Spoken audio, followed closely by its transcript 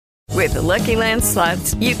With the Lucky Land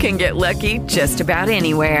Slots, you can get lucky just about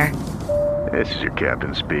anywhere. This is your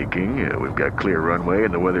captain speaking. We've got clear runway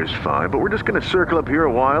and the weather's fine, but we're just going to circle up here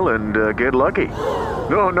a while and get lucky.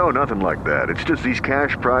 No, nothing like that. It's just these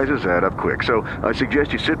cash prizes add up quick. So I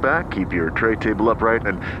suggest you sit back, keep your tray table upright,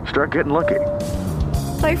 and start getting lucky.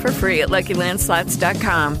 Play for free at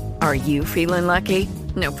LuckyLandSlots.com. Are you feeling lucky?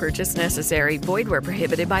 No purchase necessary. Void where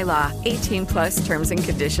prohibited by law. 18 plus terms and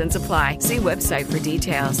conditions apply. See website for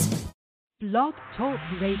details. Blog Talk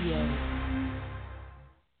Radio.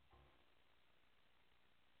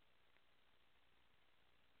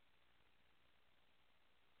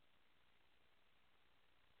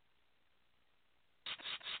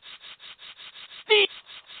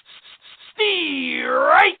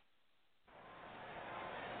 Right.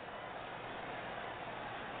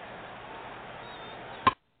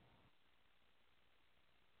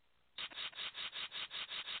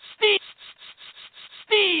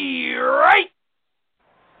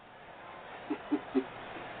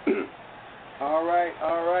 Right.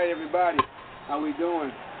 All right, everybody. How we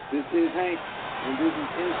doing? This is Hank, and this is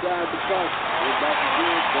Inside the Park. We're back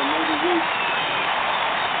again for another week.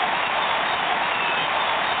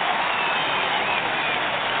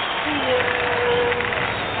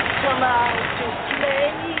 Come out to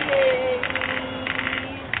play,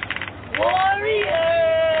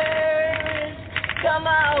 warriors. Come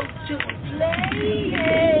out to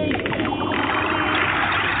play.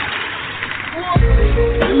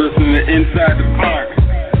 You're listening to Inside the Park.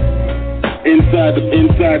 Inside the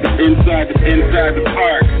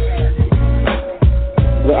Park.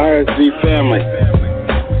 The RSG family.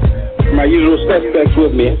 My usual suspects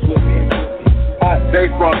with me. Hot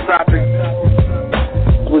baseball topic.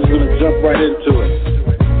 We're just gonna jump right into it.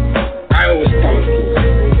 I always tell it.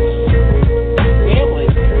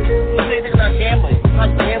 Gambling. You say it's not gambling. It's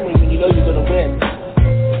not gambling when you know you're gonna win.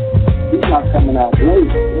 He's not coming out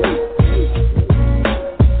late.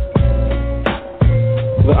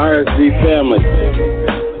 The RSG family.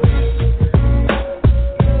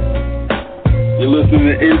 You're listening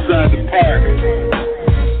to Inside the Park.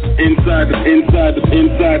 Inside the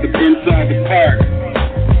Park.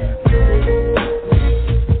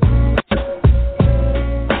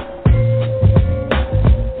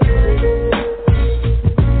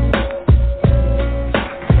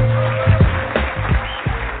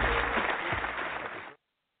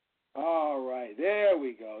 All right, there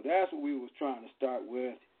we go. That's what we was trying to start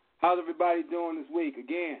with. How's everybody doing this week?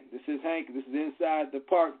 Again, this is Hank. This is Inside the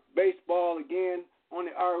Park Baseball again on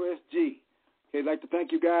the RSG. Okay, I'd like to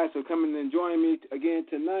thank you guys for coming and joining me again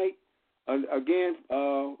tonight. This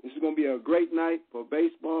is going to be a great night for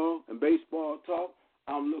baseball and baseball talk.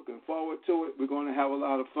 I'm looking forward to it. We're going to have a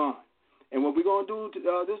lot of fun. And what we're going to do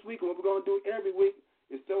this week and what we're going to do every week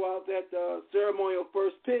is throw out that ceremonial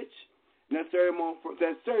first pitch. And that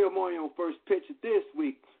ceremonial first pitch this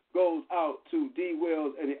week goes out to D.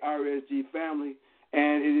 Wells and the RSG family.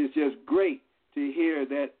 And it is just great to hear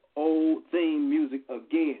that old theme music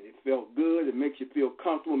again. It felt good. It makes you feel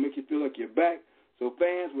comfortable. It makes you feel like you're back. So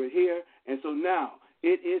fans, we're here. And so now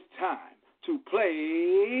it is time to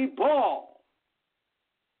play ball.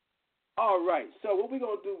 All right. So what we're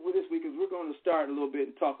going to do with this week is we're going to start a little bit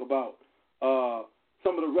and talk about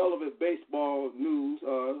some of the relevant baseball news,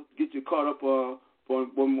 get you caught up on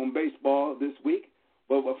baseball this week.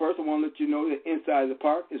 But first I want to let you know that Inside the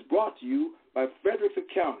Park is brought to you by Frederick's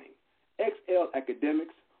Accounting, XL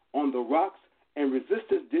Academics, On the Rocks, and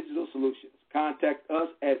Resistance Digital Solutions. Contact us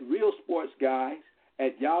at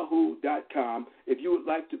realsportsguys@yahoo.com if you would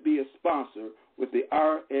like to be a sponsor with the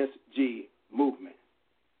RSG movement.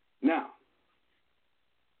 Now,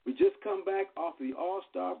 we just come back off the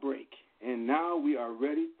All-Star break, and now we are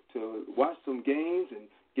ready to watch some games and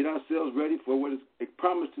get ourselves ready for what it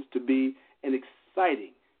promises to be an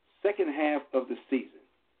exciting second half of the season.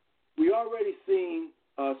 We already seen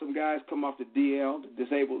some guys come off the DL, the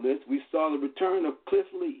disabled list. We saw the return of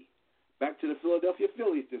Cliff Lee back to the Philadelphia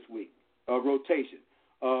Phillies this week, rotation,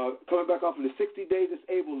 coming back off of the 60-day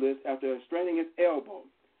disabled list after straining his elbow.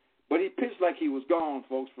 But he pitched like he was gone,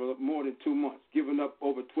 folks, for more than 2 months, giving up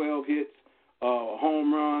over 12 hits, a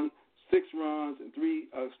home run, 6 runs, and 3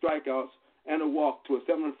 strikeouts, and a walk to a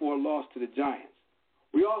 7-4 loss to the Giants.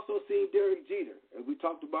 We also seen Derek Jeter, as we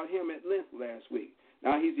talked about him at length last week.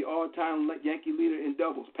 Now he's the all-time Yankee leader in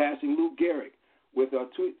doubles, passing Lou Gehrig with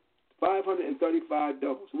 535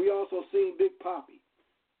 doubles. We also seen Big Papi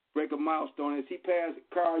break a milestone as he passed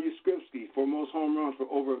Carl Yastrzemski for most home runs for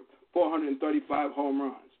over 435 home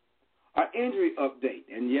runs. Our injury update,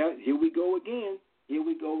 and yeah, here we go again.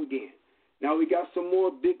 Now we got some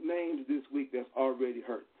more big names this week that's already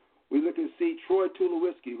hurt. We look and see Troy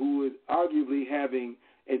Tulowitzki, who is arguably having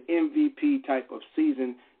an MVP type of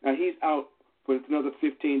season. Now, he's out for another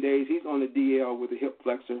 15 days. He's on the DL with a hip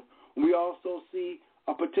flexor. We also see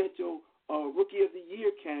a potential Rookie of the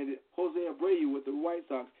Year candidate, Jose Abreu with the White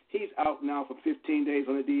Sox. He's out now for 15 days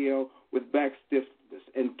on the DL with back stiffness.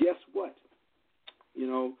 And guess what? You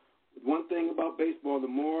know, one thing about baseball, the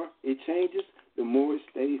more it changes, the more it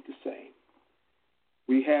stays the same.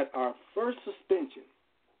 We had our first suspension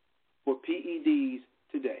for PEDs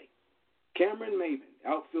today. Cameron Maybin,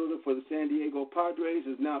 outfielder for the San Diego Padres,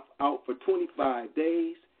 is now out for 25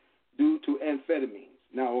 days due to amphetamines.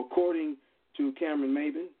 Now, according to Cameron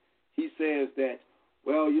Maybin, he says that,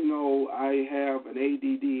 well, you know, I have an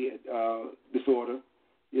ADD disorder,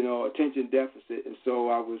 you know, attention deficit, and so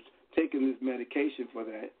I was taking this medication for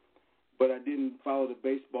that, but I didn't follow the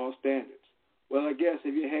baseball standards. Well, I guess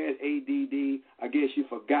if you had ADD, I guess you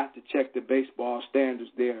forgot to check the baseball standards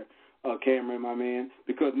there, Cameron, my man,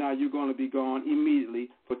 because now you're going to be gone immediately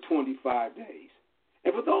for 25 days.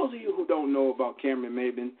 And for those of you who don't know about Cameron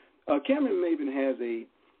Maybin has a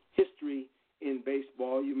history in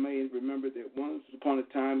baseball. You may remember that once upon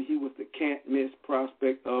a time he was the can't-miss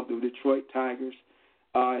prospect of the Detroit Tigers.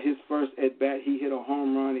 His first at-bat, he hit a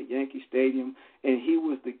home run at Yankee Stadium, and he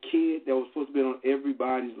was the kid that was supposed to be on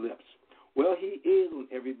everybody's lips. Well, he is on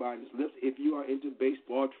everybody's lips if you are into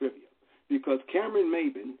baseball trivia, because Cameron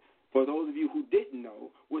Maybin, for those of you who didn't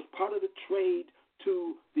know, was part of the trade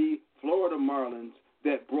to the Florida Marlins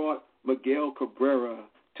that brought Miguel Cabrera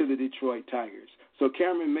to the Detroit Tigers. So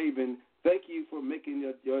Cameron Maybin, thank you for making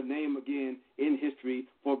your name again in history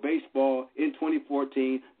for baseball in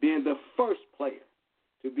 2014, being the first player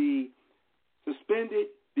to be suspended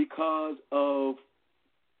because of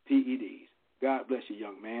PEDs. God bless you,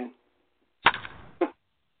 young man.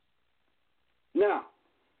 Now,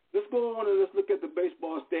 let's go on and let's look at the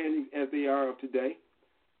baseball standings as they are of today.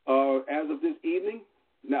 As of this evening,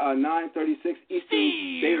 9:36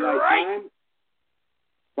 Eastern Daylight Time.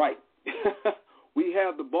 Right. We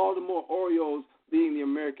have the Baltimore Orioles leading the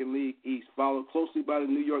American League East, followed closely by the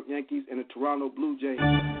New York Yankees and the Toronto Blue Jays,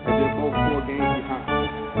 as they're both 4 games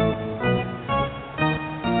behind.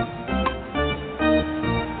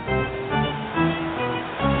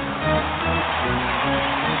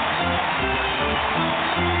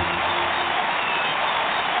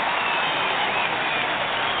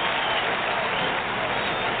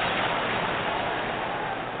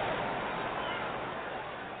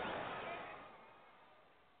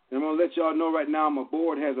 Let y'all know right now my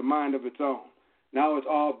board has a mind of its own. Now it's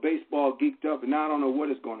all baseball geeked up, and now I don't know what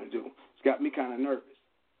it's going to do. It's got me kind of nervous.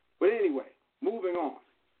 But anyway, moving on.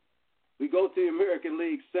 We go to the American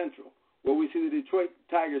League Central, where we see the Detroit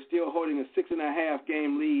Tigers still holding a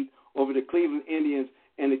 6.5-game lead over the Cleveland Indians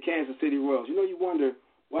and the Kansas City Royals. You know, you wonder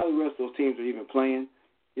why the rest of those teams are even playing.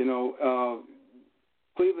 You know,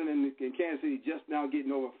 Cleveland and Kansas City just now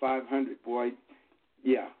getting over 500, boy.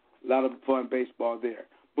 Yeah, a lot of fun baseball there.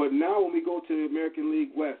 But now when we go to the American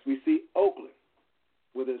League West, we see Oakland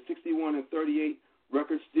with a 61-38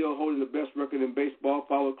 record, still holding the best record in baseball,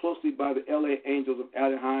 followed closely by the L.A. Angels of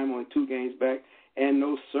Anaheim, only 2 games back, and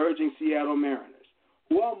those surging Seattle Mariners,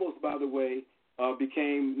 who almost, by the way,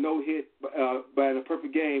 became no-hit by a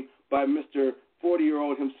perfect game by Mr.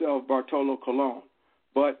 40-year-old himself, Bartolo Colon,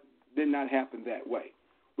 but did not happen that way.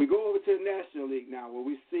 We go over to the National League now, where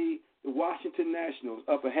we see the Washington Nationals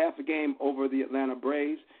up a half a game over the Atlanta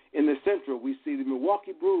Braves. In the Central, we see the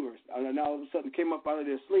Milwaukee Brewers now all of a sudden came up out of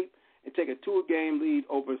their sleep and take a 2-game lead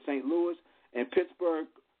over St. Louis, and Pittsburgh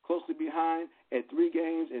closely behind at 3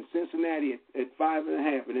 games, and Cincinnati at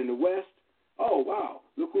 5.5. And in the West, oh, wow,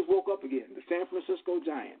 look who's woke up again, the San Francisco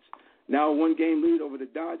Giants. Now a 1-game lead over the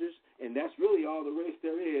Dodgers, and that's really all the race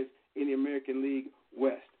there is in the American League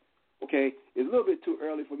West. Okay, it's a little bit too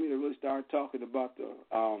early for me to really start talking about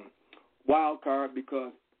the wild card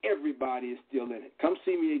because everybody is still in it. Come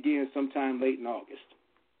see me again sometime late in August.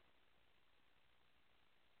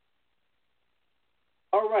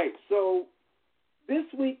 All right, so this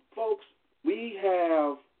week, folks, we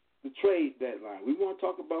have the trade deadline. We want to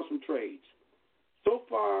talk about some trades. So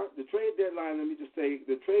far, the trade deadline, let me just say,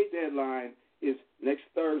 the trade deadline is next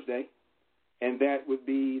Thursday, and that would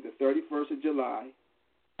be the 31st of July.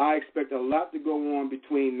 I expect a lot to go on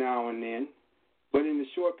between now and then, but in the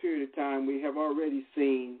short period of time, we have already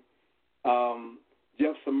seen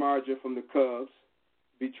Jeff Samardzija from the Cubs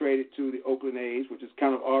be traded to the Oakland A's, which has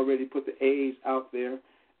kind of already put the A's out there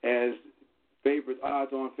as favorites,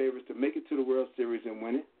 odds-on favorites to make it to the World Series and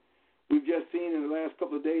win it. We've just seen in the last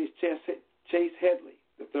couple of days Chase Headley,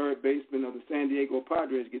 the third baseman of the San Diego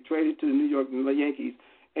Padres, get traded to the New York Yankees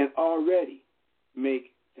and already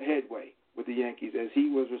make headway with the Yankees, as he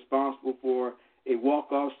was responsible for a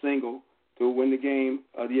walk-off single to win the game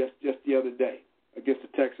just the other day against the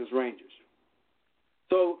Texas Rangers.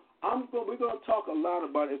 So we're going to talk a lot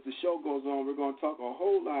about, as the show goes on, we're going to talk a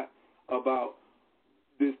whole lot about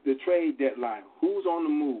the trade deadline, who's on the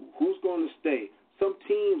move, who's going to stay, some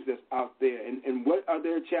teams that's out there, and what are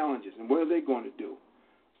their challenges, and what are they going to do.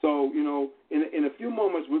 So, in a few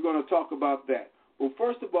moments, we're going to talk about that. Well,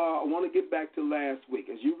 first of all, I want to get back to last week.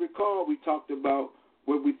 As you recall, we talked about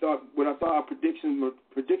what I thought our predictions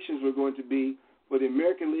were going to be for the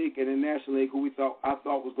American League and the National League, who I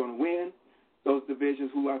thought was going to win those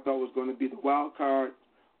divisions, who I thought was going to be the wild card,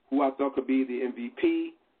 who I thought could be the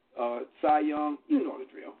MVP, Cy Young, you know the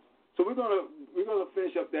drill. So we're going to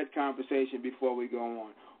finish up that conversation before we go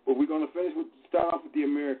on. But we're going to start off with the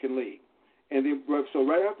American League. And then, so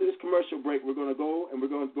right after this commercial break, we're going to go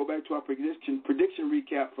back to our prediction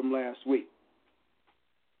recap from last week.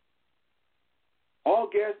 All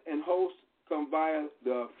guests and hosts come via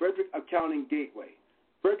the Frederick Accounting Gateway.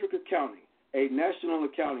 Frederick Accounting, a national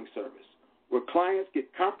accounting service where clients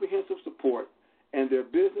get comprehensive support and their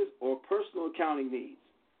business or personal accounting needs.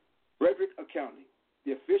 Frederick Accounting,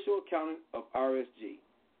 the official accountant of RSG.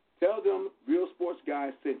 Tell them Real Sports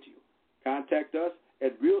Guys sent you. Contact us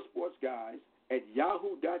at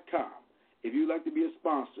realsportsguys@yahoo.com if you'd like to be a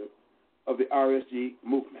sponsor of the RSG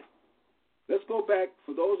movement. Let's go back,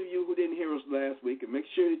 for those of you who didn't hear us last week, and make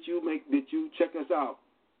sure that you check us out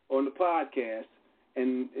on the podcast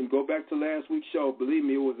and go back to last week's show. Believe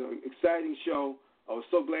me, it was an exciting show. I was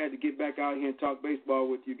so glad to get back out here and talk baseball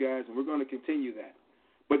with you guys, and we're going to continue that.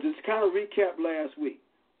 But just kind of recap last week,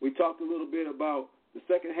 we talked a little bit about the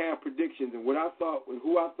second half predictions and who I thought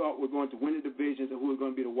were going to win the divisions and who were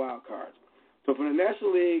going to be the wild cards. So for the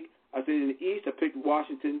National League, I said in the East I picked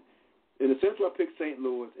Washington. In the Central I picked St.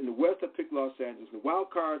 Louis. In the West I picked Los Angeles. In the wild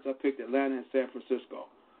cards I picked Atlanta and San Francisco.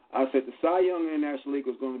 I said the Cy Young in the National League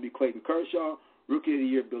was going to be Clayton Kershaw, Rookie of the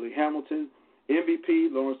Year Billy Hamilton, MVP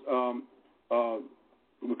Lawrence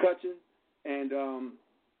McCutcheon, and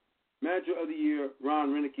Manager of the Year Ron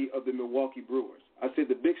Renicky of the Milwaukee Brewers. I said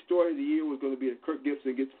the big story of the year was going to be that Kirk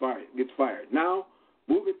Gibson gets fired. Now,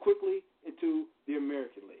 moving quickly into the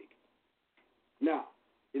American League. Now,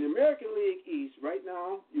 in the American League East, right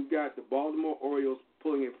now, you've got the Baltimore Orioles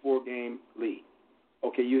pulling a 4-game lead.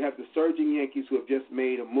 Okay, you have the surging Yankees who have just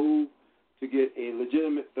made a move to get a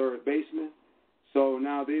legitimate third baseman. So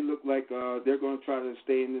now they look like they're going to try to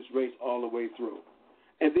stay in this race all the way through.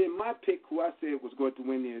 And then my pick, who I said was going to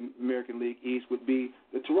win the American League East, would be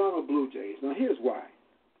the Toronto Blue Jays. Now, here's why.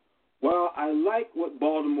 While I like what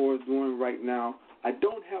Baltimore is doing right now, I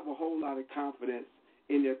don't have a whole lot of confidence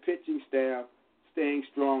in their pitching staff staying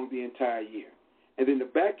strong the entire year. And then the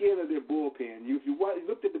back end of their bullpen, if you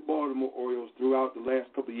looked at the Baltimore Orioles throughout the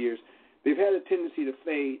last couple of years, they've had a tendency to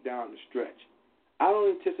fade down the stretch. I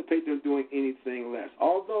don't anticipate them doing anything less,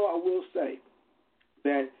 although I will say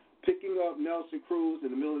that picking up Nelson Cruz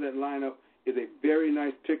in the middle of that lineup is a very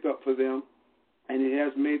nice pickup for them, and it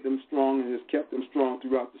has made them strong and has kept them strong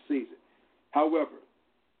throughout the season. However,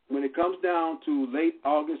 when it comes down to late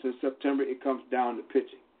August and September, it comes down to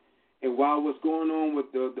pitching. And while what's going on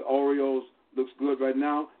with the Orioles looks good right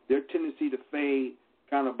now, their tendency to fade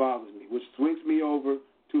kind of bothers me, which swings me over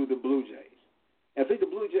to the Blue Jays. I think the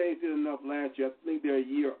Blue Jays did enough last year. I think they're a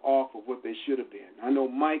year off of what they should have been. I know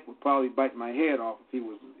Mike would probably bite my head off if he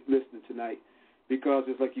was listening tonight, because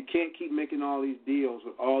it's like you can't keep making all these deals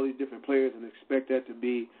with all these different players and expect that to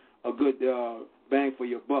be a good bang for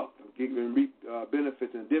your buck, and reap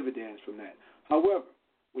benefits and dividends from that. However,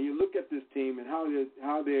 when you look at this team and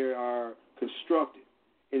how they are constructed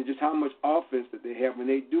and just how much offense that they have, when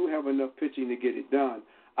they do have enough pitching to get it done,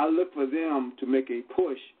 I look for them to make a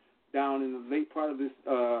push down in the late part of this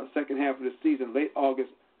second half of the season, late August,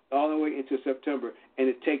 all the way into September, and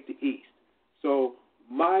to take the East. So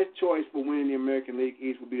my choice for winning the American League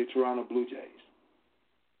East would be the Toronto Blue Jays.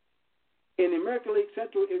 In the American League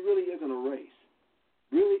Central, it really isn't a race.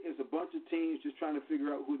 Really, it's a bunch of teams just trying to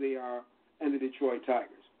figure out who they are, and the Detroit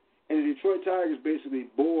Tigers. And the Detroit Tigers basically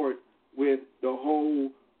bored with the whole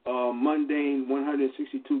mundane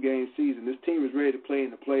 162-game season. This team is ready to play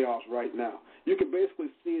in the playoffs right now. You can basically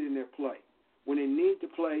see it in their play. When they need to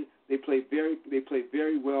play, they play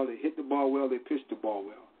very well. They hit the ball well. They pitch the ball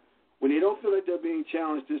well. When they don't feel like they're being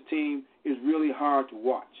challenged, this team is really hard to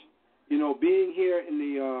watch. You know, being here in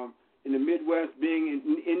the Midwest, being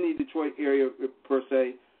in the Detroit area per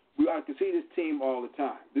se, I can see this team all the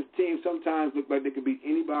time. This team sometimes looks like they could beat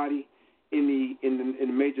anybody in the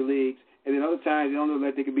major leagues, and then other times they don't look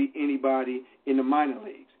like they could beat anybody in the minor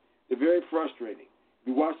leagues. They're very frustrating.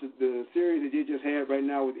 We watched the series that they just had right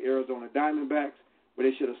now with the Arizona Diamondbacks, where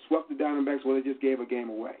they should have swept the Diamondbacks, where they just gave a game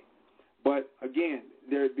away. But, again,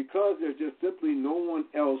 because there's just simply no one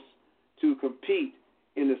else to compete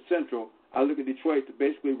in the Central, I look at Detroit to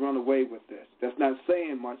basically run away with this. That's not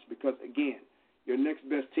saying much because, again, your next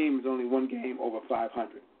best team is only one game over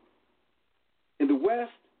 500. In the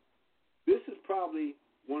West, this is probably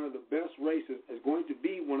one of the best races, is going to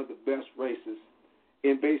be one of the best races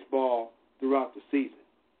in baseball throughout the season.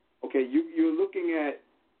 Okay, you're looking at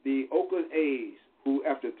the Oakland A's, who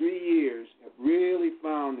after 3 years have really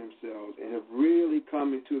found themselves and have really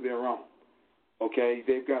come into their own. Okay,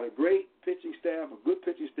 they've got a great pitching staff, a good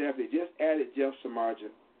pitching staff. They just added Jeff Samardzija,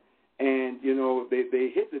 and, you know, they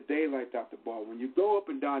hit the daylight out the ball. When you go up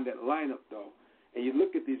and down that lineup, though, and you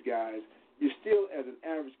look at these guys, you still, as an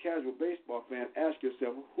average casual baseball fan, ask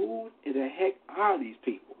yourself, who in the heck are these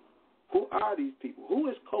people? Who are these people? Who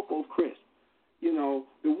is Coco Crisp? You know,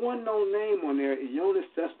 the one known name on there is Yoenis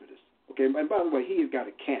Cespedes. Okay, and by the way, he has got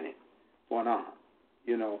a cannon for an arm,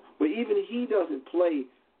 you know. But even he doesn't play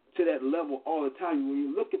to that level all the time. When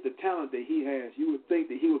you look at the talent that he has, you would think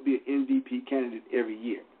that he would be an MVP candidate every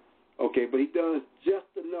year. Okay, but he does just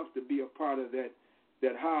enough to be a part of that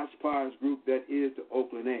hodgepodge group that is the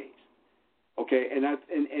Oakland A's. Okay,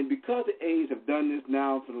 and because the A's have done this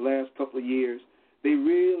now for the last couple of years, they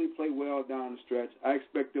really play well down the stretch. I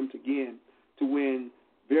expect them to win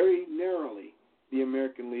very narrowly the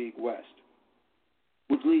American League West,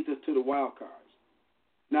 which leads us to the wild cards.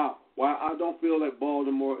 Now, while I don't feel that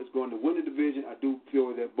Baltimore is going to win the division, I do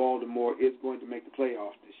feel that Baltimore is going to make the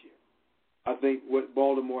playoffs this year. I think what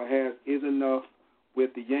Baltimore has is enough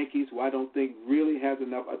with the Yankees, who I don't think really has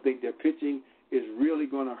enough. I think their pitching is really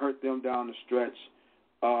going to hurt them down the stretch.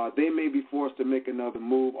 They may be forced to make another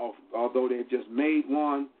move, although they've just made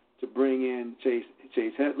one to bring in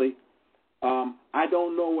Chase Headley. I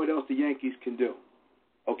don't know what else the Yankees can do.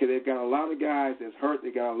 Okay, they've got a lot of guys that's hurt.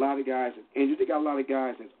 They got a lot of guys that's injured. They got a lot of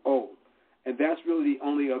guys that's old. And that's really the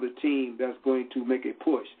only other team that's going to make a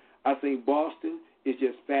push. I think Boston is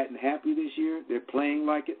just fat and happy this year. They're playing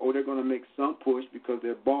like it, or they're going to make some push because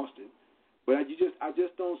they're Boston. But I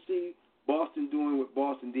just don't see Boston doing what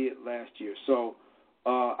Boston did last year. So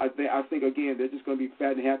I think, again, they're just going to be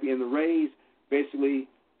fat and happy. And the Rays, basically,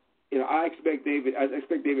 you know, I expect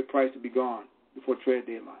David Price to be gone before trade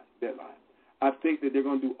deadline. I think that they're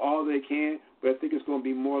going to do all they can, but I think it's going to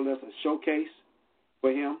be more or less a showcase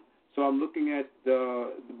for him. So I'm looking at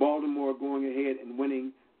the Baltimore going ahead and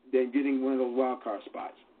winning, then getting one of those wild card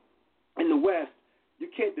spots. In the West, you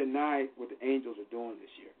can't deny what the Angels are doing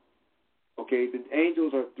this year. Okay, the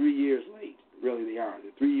Angels are 3 years late. Really, they are.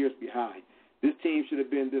 They're 3 years behind. This team should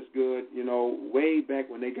have been this good, you know, way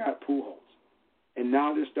back when they got Pujols. And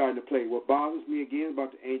now they're starting to play. What bothers me again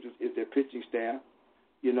about the Angels is their pitching staff.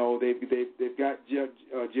 You know, they've got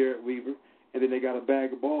Jarrett Weaver, and then they got a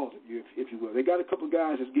bag of balls, if you will. They got a couple of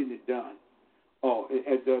guys that's getting it done. Oh,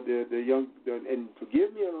 and the young, and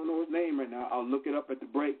forgive me, I don't know his name right now. I'll look it up at the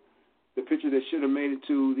break. The pitcher that should have made it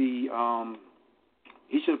to the,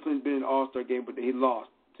 he should have been in the All-Star game, but he lost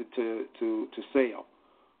to Sale.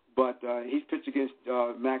 But he's pitched against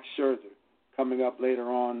Max Scherzer coming up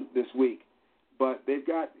later on this week. But they've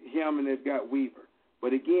got him and they've got Weaver.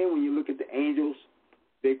 But again, when you look at the Angels,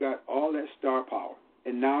 they've got all that star power,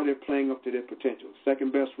 and now they're playing up to their potential.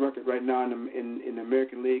 Second best record right now in the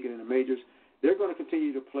American League and in the majors. They're going to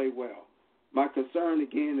continue to play well. My concern,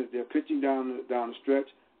 again, is they're pitching down the stretch,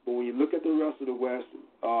 but when you look at the rest of the West,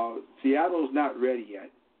 Seattle's not ready yet.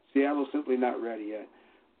 Seattle's simply not ready yet.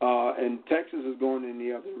 And Texas is going in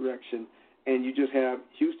the other direction, and you just have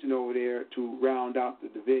Houston over there to round out the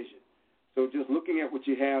division. So just looking at what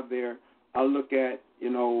you have there, I look at, you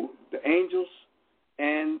know, the Angels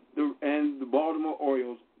and the Baltimore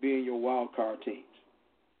Orioles being your wild card teams.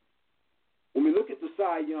 When we look at the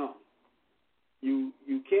Cy Young, you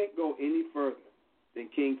can't go any further than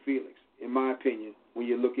King Felix, in my opinion, when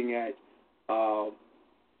you're looking at the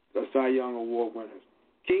Cy Young Award winners.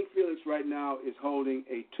 King Felix right now is holding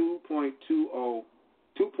a 2.02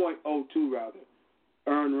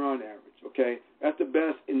 earned run average, okay? That's the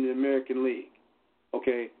best in the American League,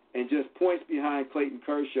 okay? And just points behind Clayton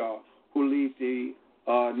Kershaw, who leads the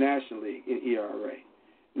National League in ERA.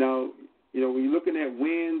 Now, you know, when you're looking at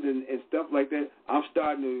wins and stuff like that, I'm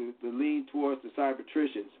starting to lean towards the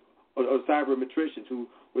cybermetricians who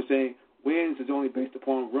were saying wins is only based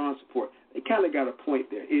upon run support. They kind of got a point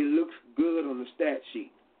there. It looks good on the stat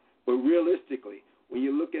sheet. But realistically, when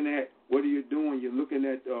you're looking at what are you doing, you're looking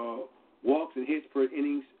at walks and hits per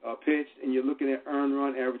innings pitched, and you're looking at earned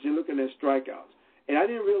run average, you're looking at strikeouts. And I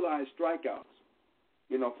didn't realize strikeouts,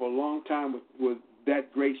 you know, for a long time was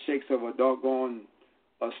that great shakes of a doggone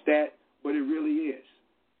stat, but it really is.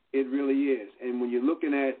 It really is. And when you're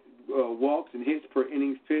looking at walks and hits per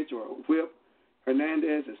innings pitch or whip,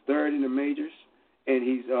 Hernandez is third in the majors, and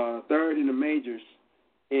he's third in the majors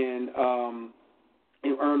in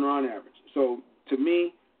earned run average. So to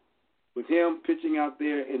me, with him pitching out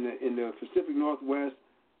there in the Pacific Northwest,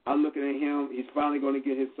 I'm looking at him. He's finally going to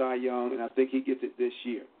get his Cy Young, and I think he gets it this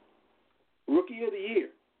year. Rookie of the year.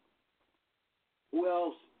 Who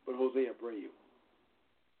else but Jose Abreu?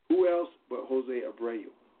 Who else but Jose Abreu?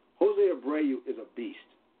 Jose Abreu is a beast.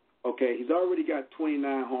 Okay, he's already got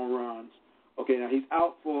 29 home runs. Okay, now he's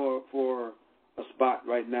out for a spot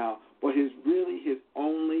right now, but his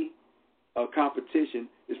only competition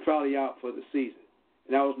is probably out for the season,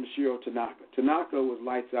 and that was Masahiro Tanaka. Tanaka was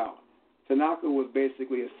lights out. Tanaka was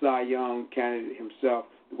basically a Cy Young candidate himself,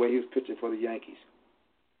 the way he was pitching for the Yankees.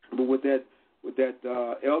 But with that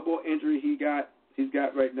elbow injury he's got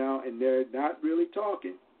right now, and they're not really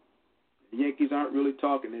talking. The Yankees aren't really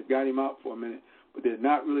talking. They've got him out for a minute, but they're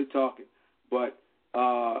not really talking. But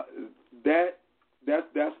that's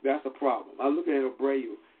a problem. I look at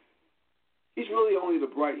Abreu. He's really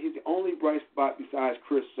he's the only bright spot besides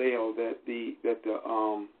Chris Sale that the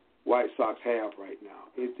White Sox have right now.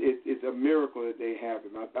 It's a miracle that they have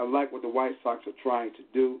him. I like what the White Sox are trying to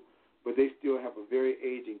do, but they still have a very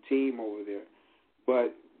aging team over there.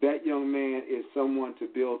 But that young man is someone to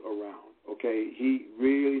build around. Okay, he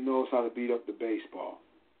really knows how to beat up the baseball.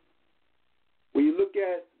 When you look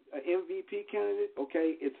at an MVP candidate,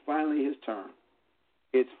 okay, it's finally his turn.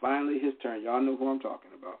 It's finally his turn. Y'all know who I'm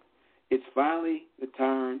talking about. It's finally the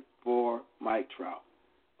turn for Mike Trout.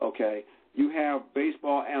 Okay, you have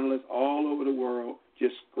baseball analysts all over the world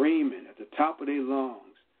just screaming at the top of their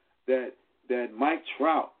lungs that Mike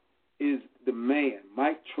Trout is the man.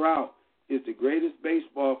 Mike Trout is the greatest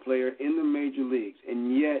baseball player in the major leagues,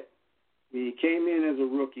 and yet he came in as a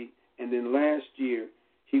rookie, and then last year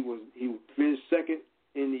he finished second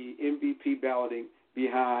in the MVP balloting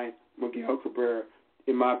behind Miguel Cabrera,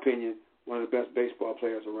 in my opinion, one of the best baseball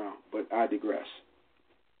players around. But I digress.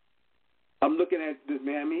 I'm looking at this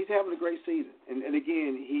man. I mean, he's having a great season, and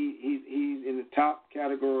again, he's in the top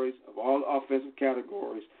categories of all the offensive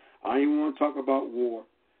categories. I don't even want to talk about WAR.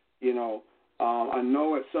 You know, I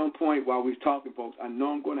know at some point while we're talking, folks, I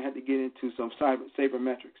know I'm going to have to get into some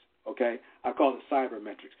sabermetrics. Okay, I call it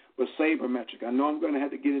cybermetrics, but sabermetrics. I know I'm going to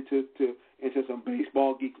have to get into some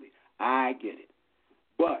baseball geekly. I get it,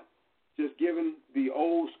 but just given the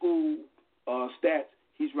old school stats,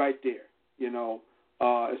 he's right there. You know,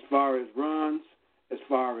 as far as runs, as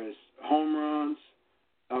far as home runs,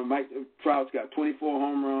 Mike Trout's got 24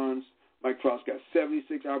 home runs. Mike Trout's got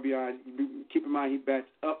 76 RBIs. Keep in mind he bats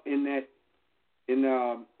up in the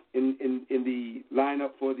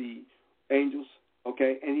lineup for the Angels.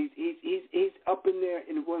 Okay, and he's up in there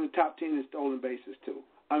in one of the top 10 in stolen bases too.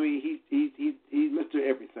 I mean, he's Mr.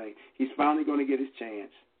 Everything. He's finally going to get his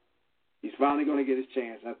chance.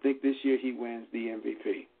 And I think this year he wins the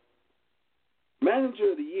MVP.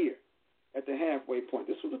 Manager of the year at the halfway point.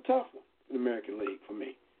 This was a tough one in the American League for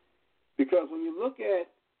me, because when you look at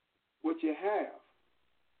what you have,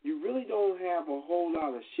 you really don't have a whole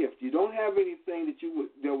lot of shift. You don't have anything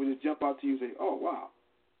that would just jump out to you and say, "Oh wow,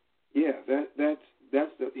 yeah,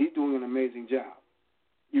 he's doing an amazing job."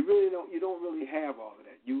 You don't really have all of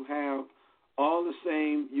that. You have all the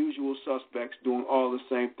same usual suspects doing all the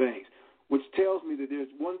same things, which tells me that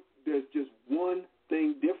there's just one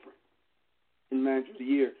thing different in Manager of the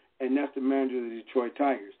Year, and that's the manager of the Detroit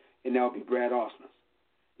Tigers, and that would be Brad Ausmus.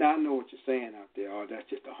 Now, I know what you're saying out there. Oh, that's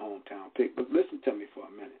just a hometown pick. But listen to me for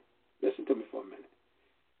a minute.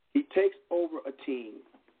 He takes over a team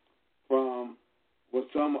from what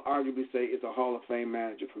some arguably say is a Hall of Fame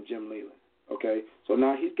manager from Jim Leland. Okay? So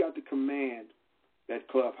now he's got to command that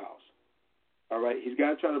clubhouse. All right? He's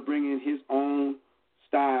got to try to bring in his own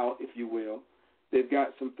style, if you will. They've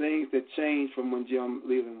got some things that changed from when Jim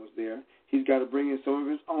Leland was there. He's got to bring in some of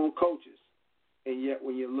his own coaches. And yet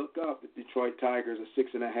when you look up, the Detroit Tigers are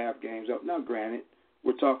 6.5 games up. Now, granted,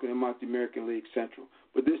 we're talking about the American League Central.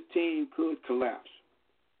 But this team could collapse.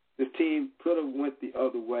 This team could have went the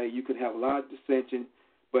other way. You could have a lot of dissension.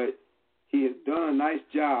 But he has done a nice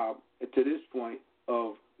job to this point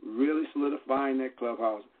of really solidifying that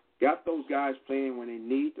clubhouse. Got those guys playing when they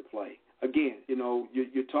need to play. Again,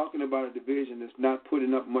 you're talking about a division that's not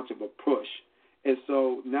putting up much of a push. And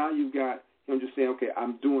so now you've got him just saying, okay,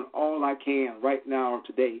 I'm doing all I can right now or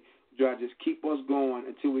today to try to just keep us going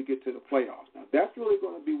until we get to the playoffs. Now, that's really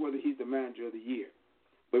going to be whether he's the manager of the year.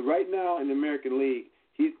 But right now in the American League,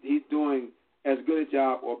 he's doing as good a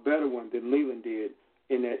job or better one than Leland did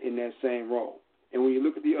in that same role. And when you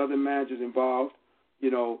look at the other managers involved,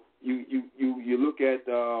 you look at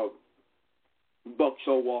Buck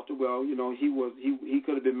Showalter. Well, he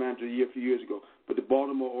could have been manager of the year a few years ago. But the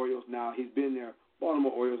Baltimore Orioles now, he's been there.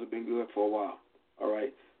 Baltimore Orioles have been good for a while. All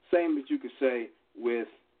right. Same that you could say with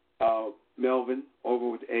Melvin over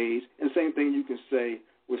with the A's, and same thing you can say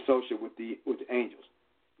with Socia with the Angels.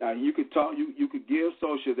 Now you could give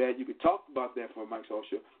Socia that, you could talk about that for Mike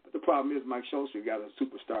Socia, but the problem is Mike Socia got a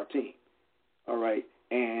superstar team. All right,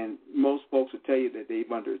 and most folks will tell you that they've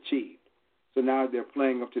underachieved. So now they're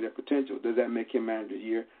playing up to their potential. Does that make him manager of the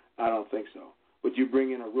year? I don't think so. But you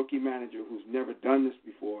bring in a rookie manager who's never done this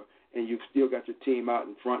before, and you've still got your team out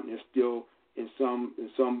in front, and they're still in some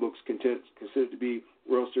books considered to be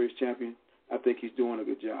World Series champion. I think he's doing a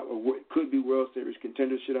good job. Or what could be World Series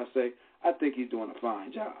contender, should I say. I think he's doing a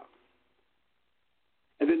fine job.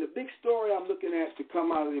 And then the big story I'm looking at to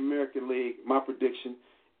come out of the American League, my prediction,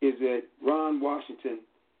 is that Ron Washington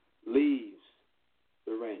leaves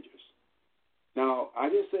the Rangers. Now, I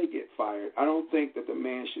didn't say get fired. I don't think that the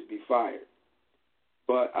man should be fired.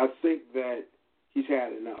 But I think that he's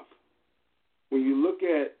had enough. When you look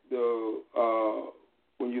at the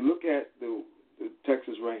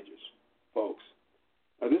Texas Rangers, folks,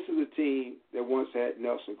 now this is a team that once had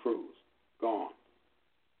Nelson Cruz, gone.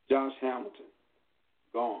 Josh Hamilton,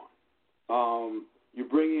 gone. You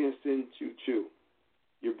bring in Sin Chu.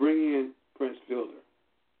 You bring in Prince Fielder.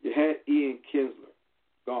 You had Ian Kinsler,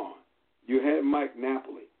 gone. You had Mike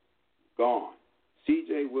Napoli, gone.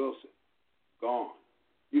 C.J. Wilson, gone.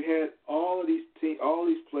 You had all these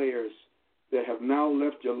players that have now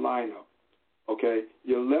left your lineup. Okay,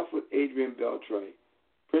 you're left with Adrian Beltre.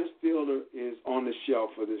 Prince Fielder is on the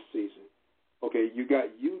shelf for this season. Okay, you got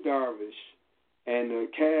Yu Darvish and the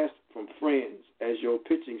cast from Friends as your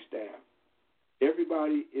pitching staff.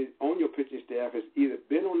 Everybody is on your pitching staff has either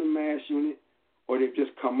been on the MASH unit or they've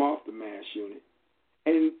just come off the MASH unit.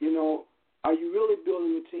 And, are you really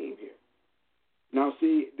building a team here? Now,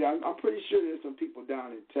 see, I'm pretty sure there's some people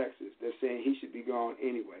down in Texas that are saying he should be gone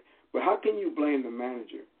anyway. But how can you blame the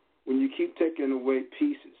manager when you keep taking away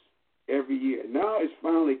pieces every year? Now it's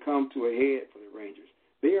finally come to a head for the Rangers.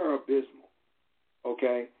 They are abysmal,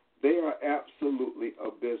 okay? They are absolutely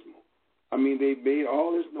abysmal. I mean, they made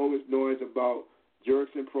all this noise about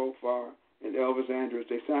Jurickson Profar and Elvis Andrus.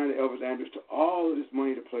 They signed Elvis Andrus to all of this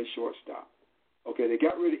money to play shortstop. Okay, they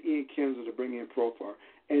got rid of Ian Kinsler to bring in Profar.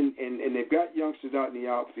 And they've got youngsters out in the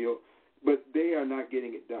outfield, but they are not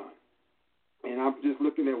getting it done. And I'm just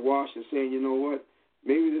looking at Wash and saying, you know what?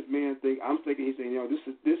 Maybe this man he's saying,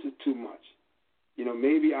 this is too much.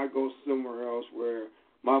 Maybe I go somewhere else where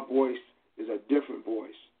my voice is a different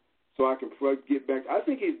voice, so I can get back. I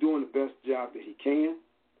think he's doing the best job that he can,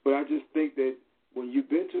 but I just think that when you've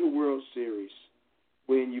been to the World Series,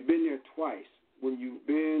 when you've been there twice, when you've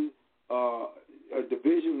been a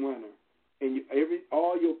division winner, and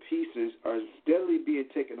all your pieces are steadily being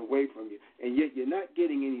taken away from you, and yet you're not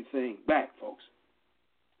getting anything back, folks.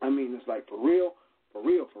 I mean, it's like for real.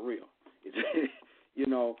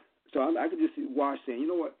 So I can just see Wash saying, you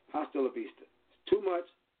know what, hasta la vista. It's too much,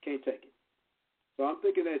 can't take it. So I'm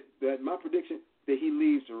thinking that my prediction that he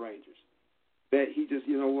leaves the Rangers, that he just,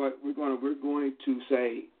 you know what, we're going to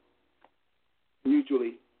say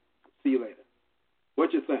mutually, see you later.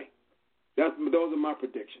 What you think? Those are my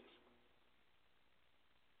predictions.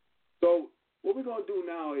 So what we're going to do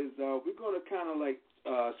now is we're going to kind of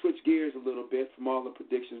switch gears a little bit from all the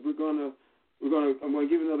predictions. I'm going to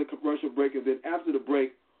give another commercial break, and then after the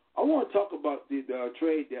break, I want to talk about the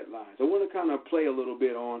trade deadlines. I want to kind of play a little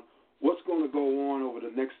bit on what's going to go on over the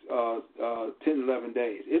next 10, 11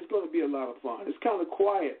 days. It's going to be a lot of fun. It's kind of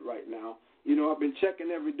quiet right now. I've been checking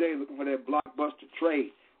every day looking for that blockbuster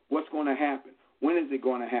trade. What's going to happen? When is it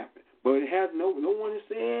going to happen? But it has no one has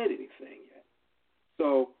said anything yet.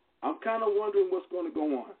 So I'm kind of wondering what's going to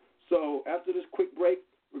go on. So after this quick break,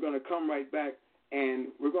 we're going to come right back, and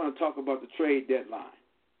we're going to talk about the trade deadline.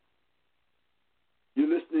 You're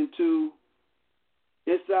listening to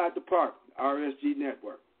Inside the Park, RSG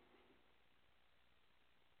Network.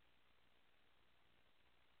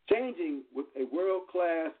 Changing with a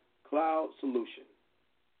world-class cloud solution.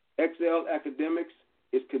 XL Academics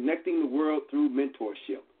is connecting the world through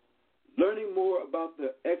mentorship. Learning more about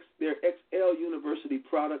their XL University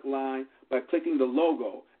product line by clicking the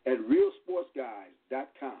logo at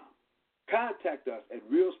realsportsguys.com. Contact us at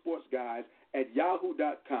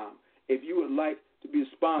realsportsguys@yahoo.com if you would like to be a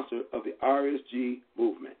sponsor of the RSG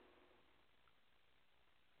movement.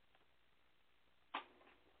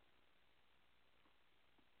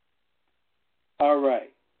 All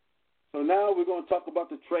right. So now we're going to talk about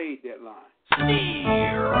the trade deadline.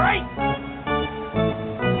 Right.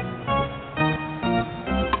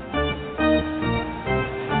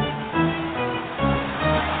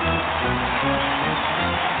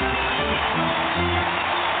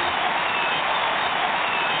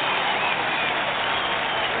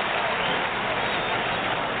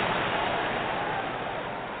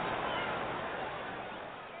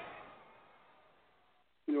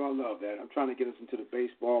 radio. I love that. I'm trying to get us into the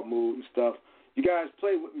baseball mood and stuff. You guys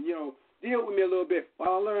play with me, deal with me a little bit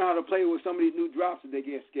while I learn how to play with some of these new drops that they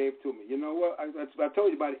gave to me. You know what? I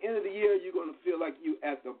told you, by the end of the year, you're going to feel like you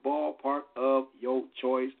at the ballpark of your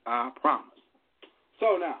choice. I promise.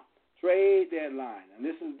 So now, trade deadline. And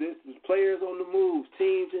this is players on the move,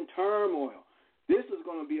 teams in turmoil. This is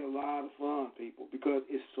going to be a lot of fun, people, because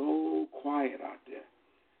it's so quiet out there.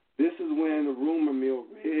 This is when the rumor mill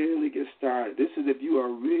really gets started. This is if you are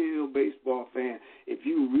a real baseball fan, if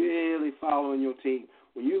you really following your team.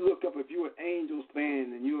 When you look up, if you're an Angels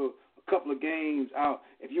fan and you're a couple of games out,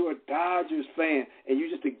 if you're a Dodgers fan and you're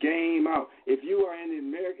just a game out, if you are in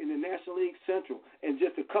the National League Central and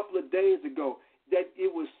just a couple of days ago that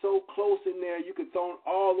it was so close in there you could throw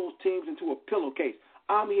all those teams into a pillowcase.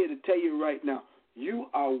 I'm here to tell you right now, you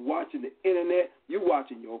are watching the internet, you're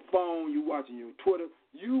watching your phone, you're watching your Twitter.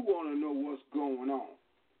 You want to know what's going on.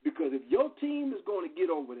 Because if your team is going to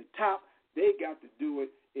get over the top, they got to do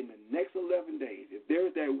it in the next 11 days. If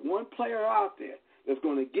there's that one player out there that's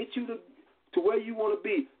going to get you to where you want to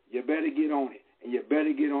be, you better get on it. And you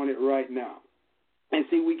better get on it right now. And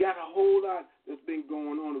see, we got a whole lot that's been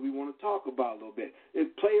going on that we want to talk about a little bit.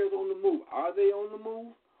 If players on the move, are they on the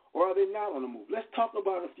move or are they not on the move? Let's talk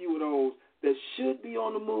about a few of those that should be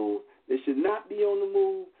on the move, that should not be on the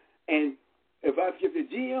move. And if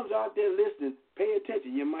the GMs out there listening, pay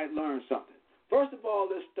attention. You might learn something. First of all,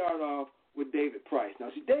 let's start off with David Price. Now,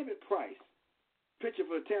 see, David Price, pitcher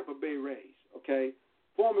for the Tampa Bay Rays, okay,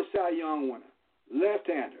 former Cy Young winner,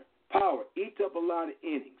 left-hander, power, eats up a lot of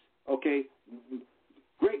innings, okay,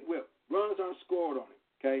 great whip, runs unscored on him,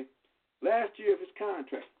 okay. Last year of his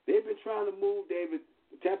contract, they've been trying to move the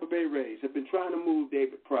Tampa Bay Rays have been trying to move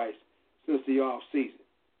David Price since the off-season,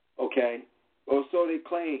 okay, or so they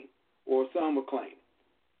claim, or some will claim.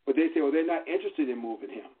 But they say, well, they're not interested in moving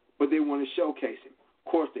him, but they want to showcase him.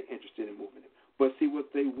 Of course they're interested in moving him. But see, what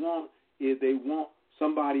they want is they want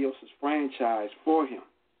somebody else's franchise for him.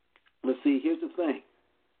 But see, here's the thing.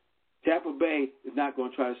 Tampa Bay is not going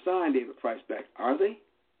to try to sign David Price back, are they?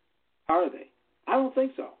 Are they? I don't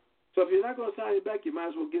think so. So if you're not going to sign him back, you might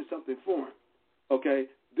as well get something for him. Okay?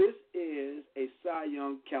 This is a Cy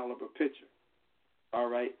Young caliber pitcher. All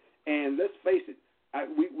right? And let's face it,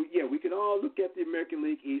 we can all look at the American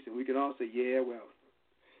League East and we can all say, yeah, well,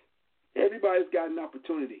 everybody's got an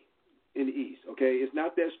opportunity in the East, okay? It's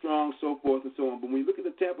not that strong, so forth and so on. But when you look at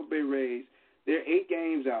the Tampa Bay Rays, they're 8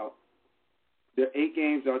 games out.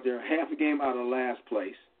 They're half a game out of last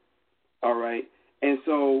place, all right? And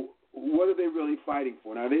so what are they really fighting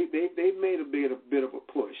for? Now, they've made a bit of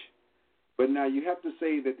a push. But now you have to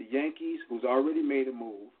say that the Yankees, who's already made a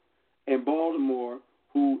move, and Baltimore,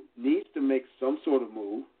 who needs to make some sort of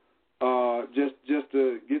move just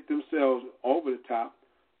to get themselves over the top.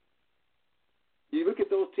 You look at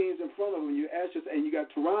those teams in front of them, and you got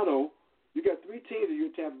Toronto, you got 3 teams in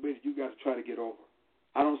your Tampa Bay that you got to try to get over.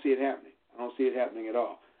 I don't see it happening. I don't see it happening at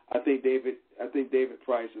all. I think David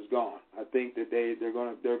Price is gone. I think that they're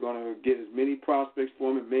going to get as many prospects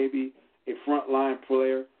for him and maybe a frontline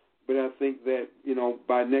player, but I think that,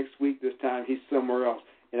 by next week this time he's somewhere else,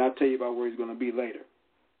 and I'll tell you about where he's going to be later.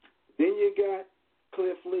 Then you got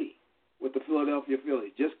Cliff Lee with the Philadelphia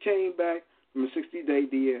Phillies. Just came back from a 60-day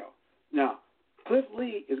DL. Now, Cliff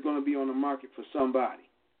Lee is going to be on the market for somebody,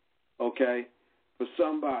 okay, for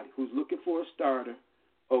somebody who's looking for a starter,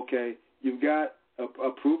 okay. You've got a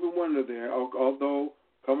proven winner there, although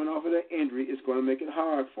coming off of that injury, it's going to make it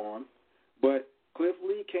hard for him. But Cliff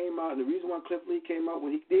Lee came out, and the reason why Cliff Lee came out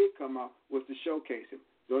when he did come out was to showcase him.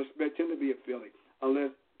 Don't expect him to be a Philly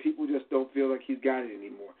unless people just don't feel like he's got it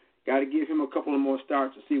anymore. Got to give him a couple of more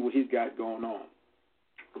starts to see what he's got going on.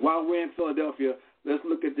 While we're in Philadelphia, let's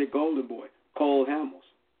look at their golden boy, Cole Hamels.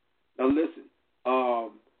 Now listen,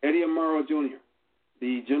 Eddie Amaro Jr.,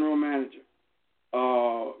 the general manager,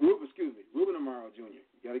 Ruben Amaro Jr.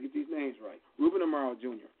 You got to get these names right. Ruben Amaro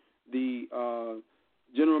Jr., the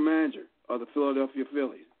general manager of the Philadelphia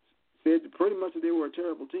Phillies, said pretty much that they were a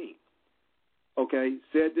terrible team. Okay,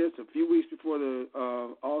 said this a few weeks before the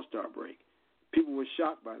All-Star break. People were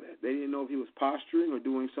shocked by that. They didn't know if he was posturing or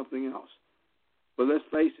doing something else. But let's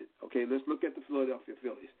face it. Okay, let's look at the Philadelphia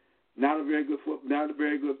Phillies. Not a very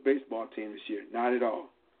good baseball team this year. Not at all.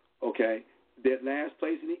 Okay, that last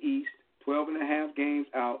place in the East, 12.5 games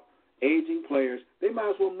out, aging players. They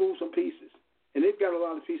might as well move some pieces, and they've got a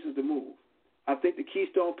lot of pieces to move. I think the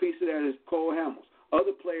keystone piece of that is Cole Hamels.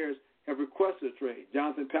 Other players have requested a trade.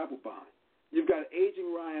 Jonathan Papelbon. You've got an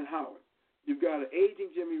aging Ryan Howard. You've got an aging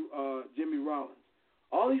Jimmy Rollins.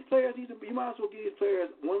 All these players, you might as well give these players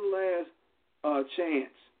one last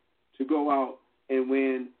chance to go out and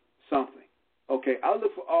win something. Okay, I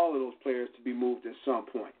look for all of those players to be moved at some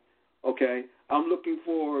point. Okay, I'm looking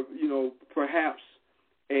for, perhaps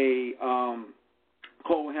a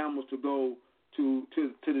Cole Hamels to go to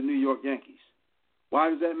the New York Yankees. Why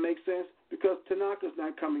does that make sense? Because Tanaka's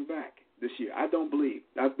not coming back this year. I don't believe.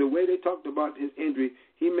 Now, the way they talked about his injury,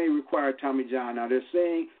 he may require Tommy John. Now, they're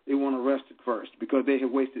saying they want to rest it first because they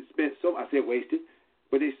have spent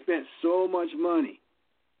so much money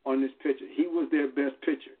on this pitcher. He was their best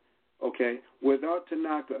pitcher. Okay, without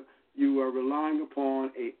Tanaka, you are relying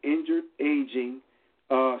upon a injured, aging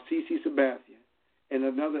CC Sabathia, and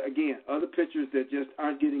other pitchers that just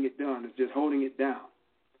aren't getting it done. It's just holding it down.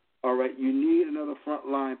 All right, you need another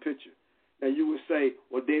front-line pitcher. Now, you would say,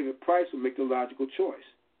 well, David Price would be the logical choice.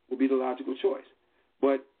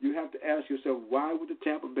 But you have to ask yourself, why would the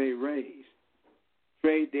Tampa Bay Rays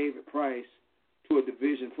trade David Price to a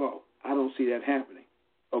division foe? I don't see that happening.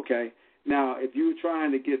 Okay? Now, if you're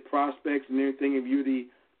trying to get prospects and everything, if you're the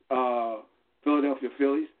Philadelphia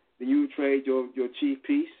Phillies, then you would trade your chief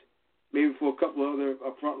piece, maybe for a couple of other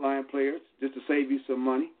frontline players, just to save you some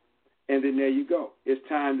money, and then there you go. It's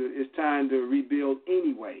time to rebuild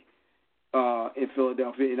anyway in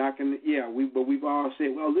Philadelphia. And we've all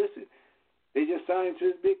said, well, listen, they just signed to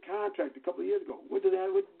this big contract a couple of years ago. What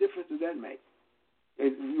difference does that make?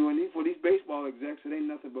 For these baseball execs, it ain't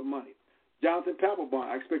nothing but money. Jonathan Papelbon,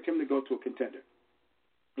 I expect him to go to a contender.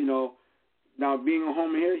 Now being a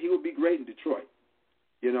homer here, he would be great in Detroit.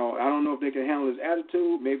 I don't know if they can handle his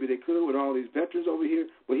attitude. Maybe they could with all these veterans over here,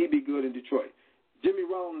 but he'd be good in Detroit. Jimmy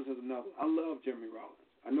Rollins is another. I love Jimmy Rollins.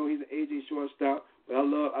 I know he's an aging shortstop, but I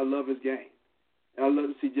love his game. And I love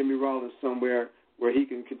to see Jimmy Rollins somewhere where he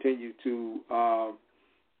can continue to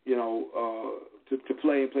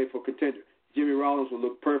play for contender. Jimmy Rollins will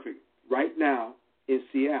look perfect right now in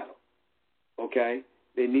Seattle. Okay,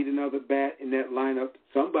 they need another bat in that lineup,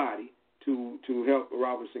 somebody to help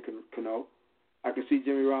Robinson Cano. I can see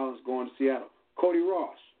Jimmy Rollins going to Seattle. Cody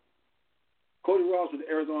Ross with the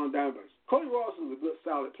Arizona Diamondbacks. Cody Ross is a good,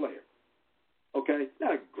 solid player. Okay,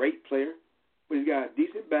 not a great player, but he's got a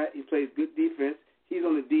decent bat. He plays good defense. He's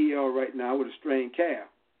on the DL right now with a strained calf.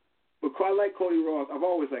 But I like Cody Ross. I've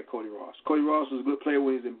always liked Cody Ross. Cody Ross was a good player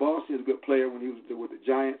when he was in Boston. He was a good player when he was with the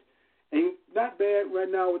Giants. And he's not bad right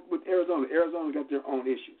now with Arizona. Arizona's got their own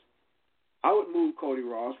issues. I would move Cody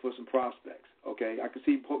Ross for some prospects. Okay, I can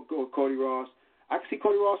see Cody Ross. I can see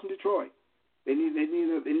Cody Ross in Detroit. They need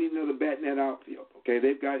another bat in that outfield. Okay,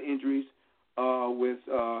 they've got injuries with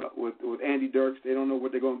Andy Dirks. They don't know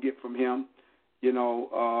what they're going to get from him.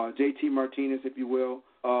 JT Martinez, if you will,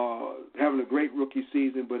 having a great rookie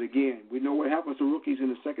season. But again, we know what happens to rookies in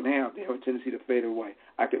the second half. They have a tendency to fade away.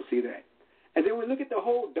 I can see that. And then we look at the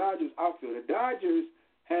whole Dodgers outfield. The Dodgers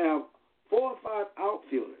have 4 or 5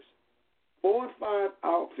 outfielders. 4 or 5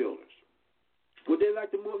 outfielders. Would they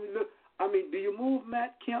like to move? Do you move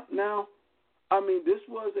Matt Kemp now? This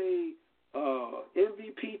was a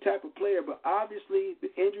MVP type of player, but obviously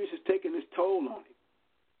the injuries has taken its toll on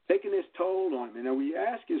him. And now when you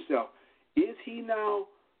ask yourself, is he now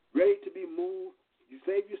ready to be moved? You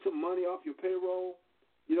save you some money off your payroll.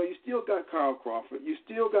 You still got Carl Crawford. You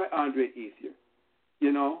still got Andre Ethier.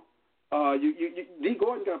 D.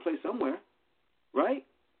 Gordon got to play somewhere, right?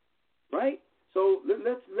 Right. So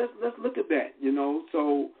let's look at that.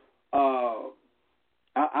 So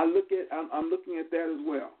I'm looking at that as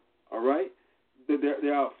well. All right,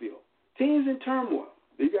 the outfield teams in turmoil.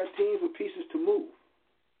 You got teams with pieces to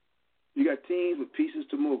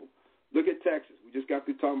move. Look at Texas. We just got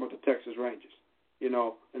through talking about the Texas Rangers.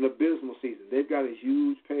 An abysmal season. They've got a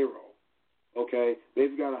huge payroll. Okay,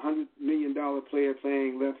 they've got a $100 million player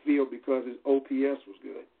playing left field because his OPS was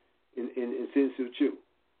good in Sin-Soo Choo.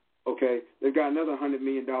 Okay, they've got another $100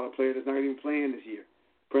 million player that's not even playing this year,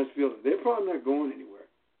 Prince Fielder. They're probably not going anywhere.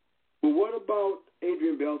 But what about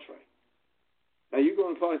Adrian Beltre? Now you're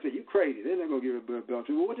going to probably say, you crazy. They're not going to give it Beltre.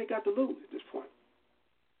 Well, what they got to lose at this point?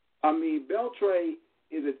 Beltre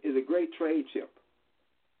is a great trade chip.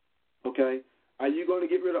 Okay, are you going to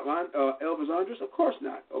get rid of Elvis Andrus? Of course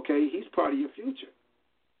not. Okay, he's part of your future.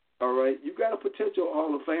 All right, you've got a potential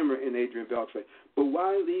Hall of Famer in Adrian Beltre, but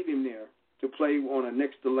why leave him there to play on a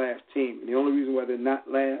next to last team? And the only reason why they're not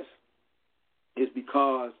last is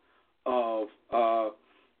because of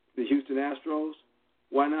the Houston Astros.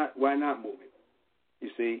 Why not move him? You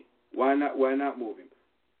see, why not move him?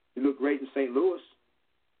 He looked great in St. Louis.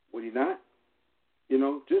 Would he not?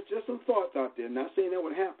 Just some thoughts out there. Not saying that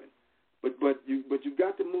would happen, but you've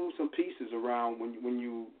got to move some pieces around when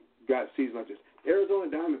you got seasons like this. Arizona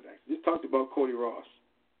Diamondbacks. Just talked about Cody Ross.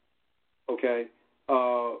 Okay,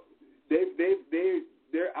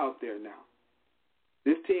 they're out there now.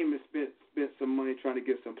 This team has spent spent some money trying to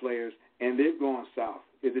get some players, and they've gone south.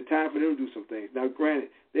 Is it time for them to do some things? Now, granted,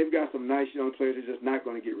 they've got some nice young players they're just not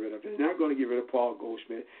going to get rid of. They're not going to get rid of Paul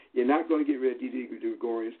Goldschmidt. You're not going to get rid of Didi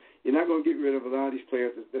Gregorius. You're not going to get rid of a lot of these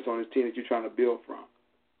players that's on this team that you're trying to build from.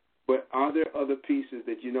 But are there other pieces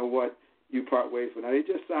that, you know what, you part ways with? Now, they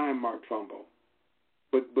just signed Mark Trumbo.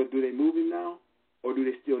 But do they move him now, or do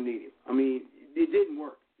they still need him? I mean, it didn't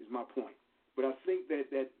work, is my point. But I think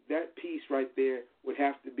that piece right there would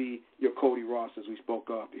have to be your Cody Ross, as we spoke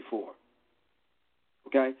of before.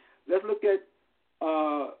 Okay? Let's look at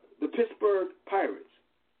the Pittsburgh Pirates.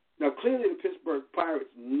 Now, clearly the Pittsburgh Pirates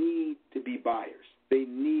need to be buyers. They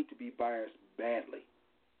need to be buyers badly.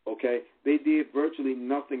 Okay? They did virtually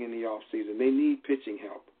nothing in the offseason. They need pitching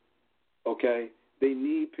help. Okay? They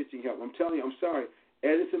need pitching help. I'm telling you, I'm sorry.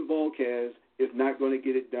 Edison Volquez is not going to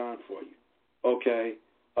get it done for you. Okay?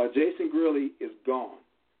 Jason Grilly is gone.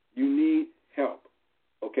 You need help.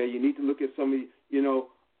 Okay? You need to look at somebody, you know,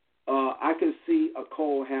 I can see a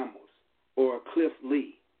Cole Hamels or a Cliff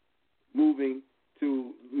Lee moving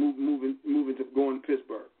to going to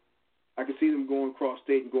Pittsburgh. I can see them going across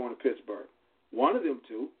state and going to Pittsburgh. One of them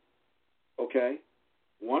two. Okay?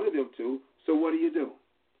 One of them two. So what do?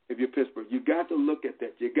 If you're Pittsburgh, you got to look at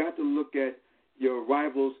that. You got to look at your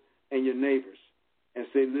rivals and your neighbors and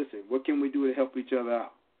say, listen, what can we do to help each other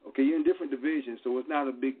out? Okay, you're in different divisions, so it's not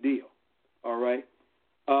a big deal. All right?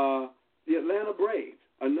 The Atlanta Braves,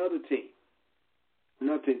 another team.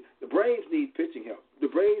 The Braves need pitching help. The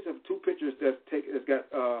Braves have two pitchers that's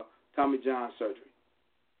got Tommy John surgery.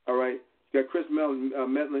 All right? You got Chris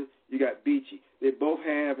Medlin, you got Beachy. They're both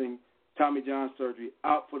having Tommy John surgery,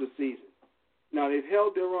 out for the season. Now, they've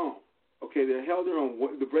held their own. Okay, they've held their own.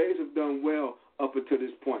 The Braves have done well up until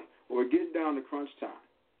this point. But we're getting down to crunch time.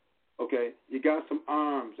 Okay, you got some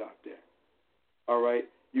arms out there. All right,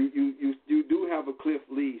 you do have a Cliff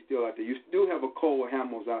Lee still out there. You do have a Cole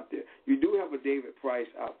Hamels out there. You do have a David Price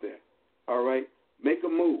out there. All right, make a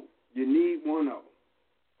move. You need one of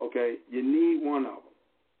them. Okay, you need one of them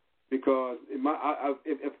because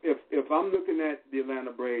if I'm looking at the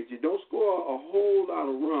Atlanta Braves, you don't score a whole lot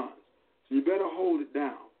of runs, so you better hold it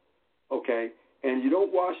down. Okay, and you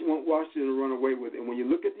don't want Washington to run away with it. And when you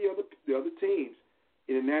look at the other teams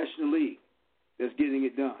in the National League that's getting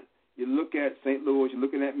it done, you look at St. Louis, you're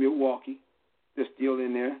looking at Milwaukee, they're still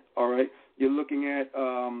in there. All right, you're looking at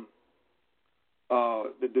the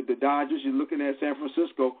Dodgers, you're looking at San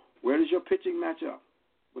Francisco. Where does your pitching match up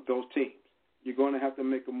with those teams? You're going to have to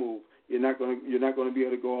make a move. You're not going to be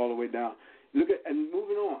able to go all the way down. Look at and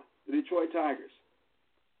moving on, the Detroit Tigers.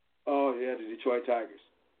 Oh yeah, the Detroit Tigers.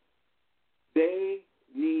 They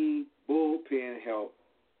need bullpen help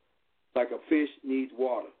like a fish needs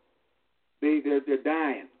water. They're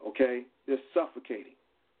dying, okay? They're suffocating.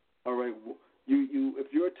 All right, you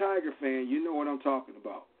if you're a Tiger fan, you know what I'm talking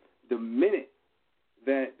about. The minute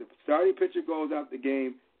that the starting pitcher goes out the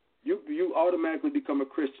game, you automatically become a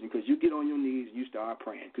Christian because you get on your knees and you start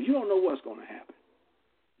praying because you don't know what's going to happen.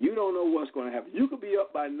 You don't know what's going to happen. You could be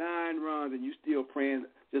up by 9 runs and you still praying,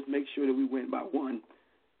 just make sure that we win by 1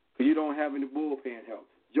 because you don't have any bullpen help.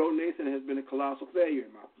 Joe Nathan has been a colossal failure,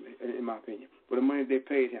 in my opinion, for the money they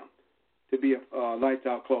paid him to be a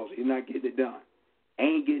lights-out closer. He's not getting it done.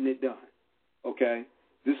 Ain't getting it done, okay?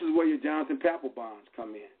 This is where your Jonathan Papelbons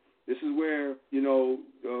come in. This is where,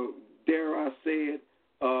 dare I say it,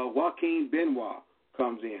 Joaquin Benoit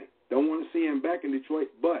comes in. Don't want to see him back in Detroit,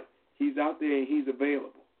 but he's out there and he's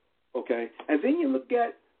available, okay? And then you look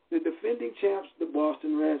at the defending champs, the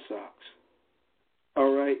Boston Red Sox,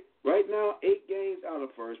 all right? Right now, 8 games out of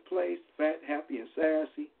first place, fat, happy, and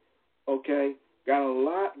sassy, okay? Got a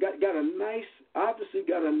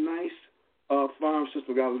nice farm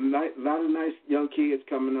system. Got a lot of nice young kids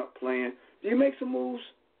coming up playing. Do you make some moves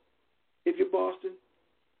if you're Boston?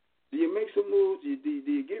 Do you make some moves? Do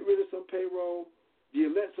you get rid of some payroll? Do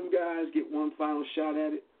you let some guys get one final shot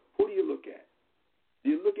at it? Who do you look at?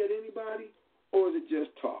 Do you look at anybody, or is it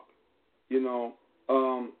just talk?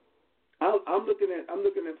 I'm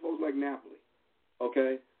looking at folks like Napoli.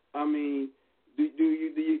 Okay, I mean, do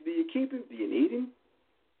you keep him? Do you need him?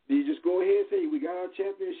 Do you just go ahead and say we got our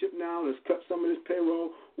championship now? Let's cut some of this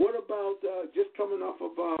payroll. What about just coming off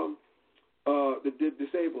of the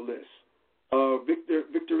disabled list?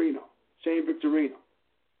 Shane Victorino.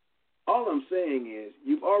 All I'm saying is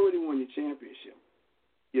you've already won your championship.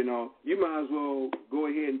 You might as well go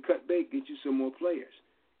ahead and cut bait, get you some more players,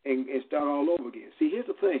 and start all over again. See, here's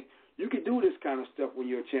the thing. You can do this kind of stuff when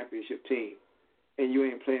you're a championship team and you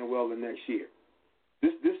ain't playing well the next year.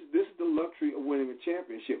 This is the luxury of winning a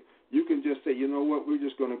championship. You can just say, you know what, we're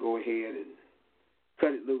just going to go ahead and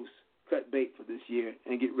cut it loose, cut bait for this year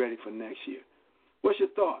and get ready for next year. What's your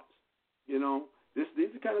thoughts? These are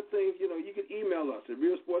the kind of things, you can email us at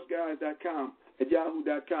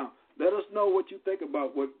realsportsguys.com@yahoo.com. Let us know what you think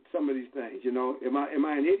about some of these things. Am I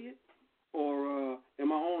an idiot or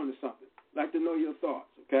am I on to something? I'd like to know your thoughts,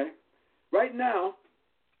 okay? Right now,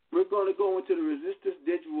 we're going to go into the Resistance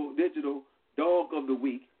Digital Dog of the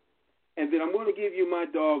Week, and then I'm going to give you my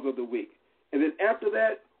Dog of the Week. And then after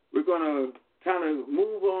that, we're going to kind of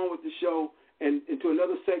move on with the show and into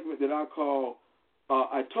another segment that I call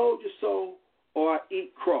I Told You So or I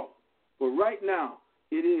Eat Crow. But right now,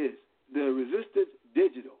 it is the Resistance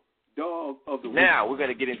Digital Dog of the Week. Now we're going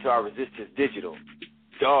to get into our Resistance Digital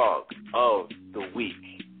Dog of the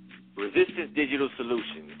Week. Resistance Digital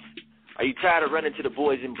Solutions. Are you tired of running to the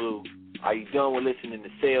boys in blue? Are you done with listening to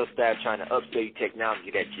sales staff trying to upsell you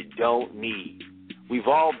technology that you don't need? We've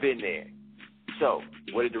all been there. So,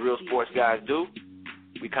 what did the Real Sports Guys do?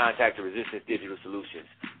 We contacted Resistance Digital Solutions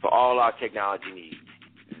for all our technology needs.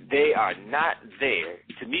 They are not there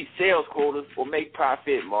to meet sales quotas or make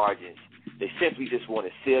profit margins. They simply just want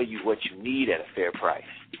to sell you what you need at a fair price.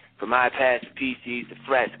 From iPads to PCs to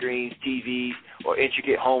flat screens, TVs, or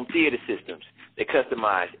intricate home theater systems, they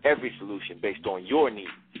customize every solution based on your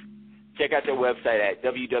needs. Check out their website at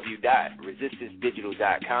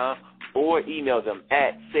www.resistancedigital.com or email them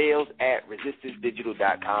at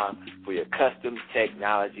sales@resistancedigital.com for your custom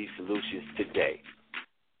technology solutions today.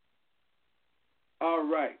 All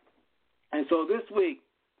right. And so this week,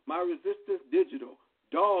 my Resistance Digital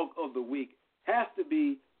Dog of the Week has to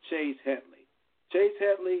be Chase Headley. Chase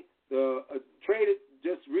Headley traded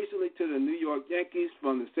just recently to the New York Yankees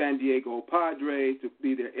from the San Diego Padres to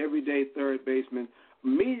be their everyday third baseman,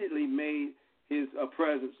 immediately made his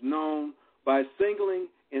presence known by singling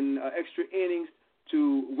in extra innings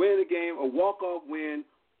to win a game, a walk-off win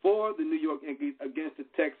for the New York Yankees against the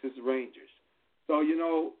Texas Rangers. So,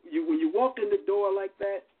 when you walk in the door like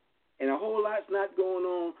that and a whole lot's not going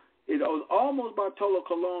on, it was almost Bartolo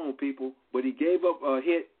Colon, people, but he gave up a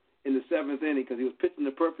hit in the seventh inning because he was pitching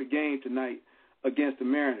the perfect game tonight against the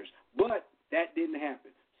Mariners. But that didn't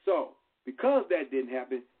happen. So, because that didn't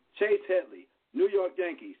happen, Chase Headley, New York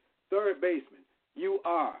Yankees, third baseman, you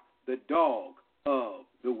are the Dog of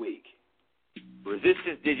the Week.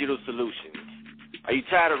 Resistance Digital Solutions. Are you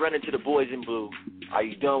tired of running to the boys in blue? Are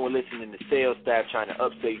you done with listening to sales staff trying to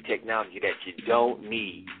upsell you technology that you don't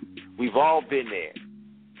need? We've all been there.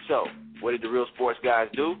 So, what did the Real Sports Guys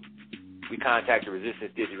do? We contacted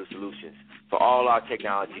Resistance Digital Solutions for all our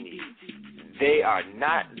technology needs. They are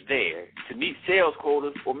not there to meet sales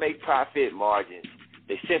quotas or make profit margins.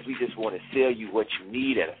 They simply just want to sell you what you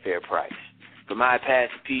need at a fair price. From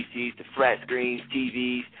iPads to PCs to flat screens,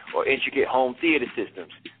 TVs, or intricate home theater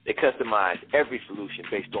systems, they customize every solution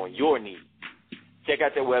based on your needs. Check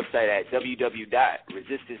out their website at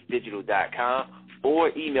www.resistancedigital.com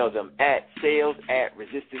or email them at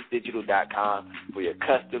sales@resistancedigital.com for your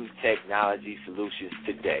custom technology solutions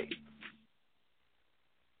today.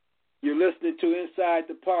 You're listening to Inside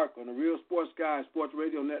the Park on the Real Sports Guys Sports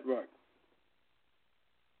Radio Network.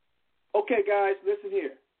 Okay, guys, listen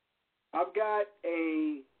here. I've got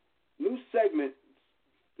a new segment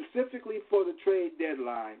specifically for the trade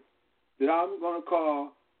deadline that I'm going to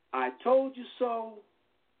call I Told You So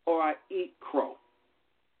or I Eat Crow.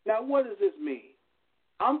 Now, what does this mean?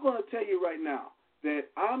 I'm going to tell you right now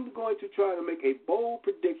that I'm going to try to make a bold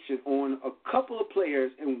prediction on a couple of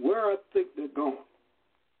players and where I think they're going.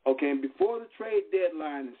 Okay, and before the trade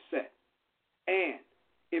deadline is set. And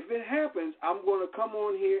if it happens, I'm going to come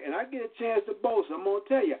on here and I get a chance to boast. I'm going to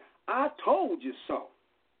tell you, I told you so.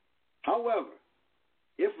 However,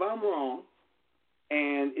 if I'm wrong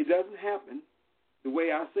and it doesn't happen the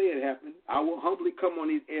way I say it happened, I will humbly come on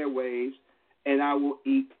these airwaves and I will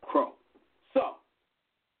eat crow. So,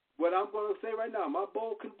 what I'm going to say right now, my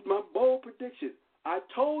bold prediction, I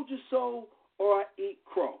told you so or I eat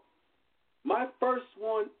crow. My first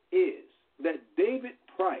one is that David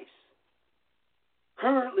Price,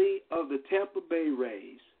 currently of the Tampa Bay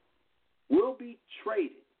Rays, will be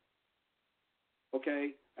traded.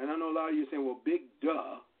 Okay? And I know a lot of you are saying, well, big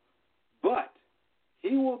duh. But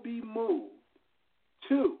he will be moved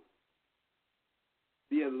to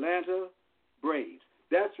the Atlanta Braves.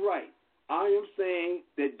 That's right. I am saying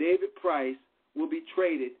that David Price will be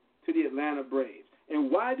traded to the Atlanta Braves. And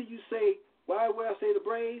why would I say the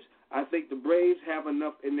Braves? I think the Braves have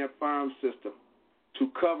enough in their farm system to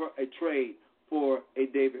cover a trade for a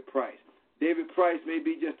David Price. David Price may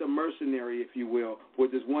be just a mercenary, if you will,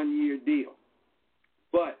 with this one-year deal.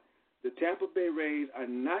 But the Tampa Bay Rays are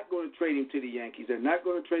not going to trade him to the Yankees. They're not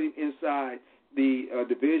going to trade him inside the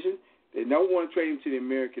division. They don't want to trade him to the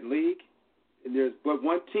American League. And there's but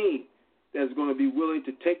one team that's going to be willing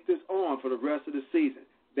to take this on for the rest of the season.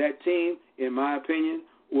 That team, in my opinion,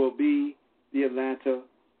 will be the Atlanta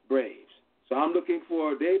Braves. So I'm looking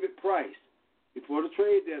for David Price before the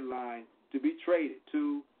trade deadline to be traded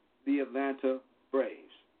to the Atlanta Braves.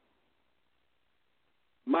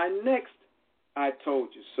 My next, I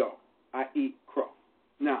told you so. I eat crow.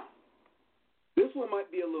 Now, this one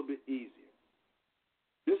might be a little bit easier.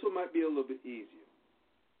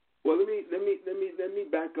 Well, let me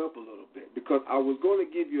back up a little bit because I was going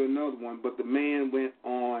to give you another one, but the man went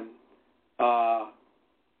on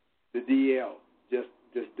the DL just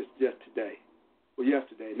today, or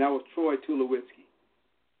yesterday, and that was Troy Tulowitzki.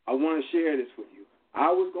 I want to share this with you.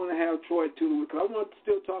 I was going to have Troy Tulowitzki because I want to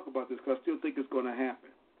still talk about this because I still think it's going to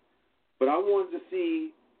happen. But I wanted to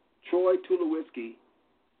see Troy Tulowitzki.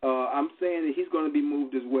 I'm saying that he's going to be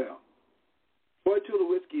moved as well. Troy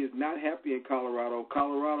Tulowitzki is not happy in Colorado.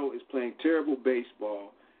 Colorado is playing terrible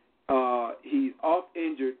baseball. He's off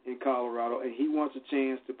injured in Colorado, and he wants a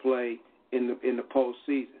chance to play in the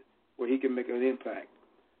postseason where he can make an impact.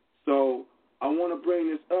 So I want to bring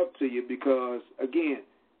this up to you because, again,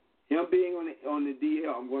 him being on the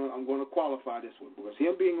DL, I'm going to qualify this one because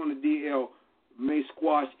him being on the DL may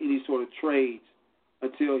squash any sort of trades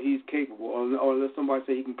until he's capable, or unless somebody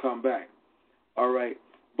say he can come back. All right.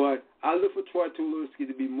 But I look for Troy Tulowitzki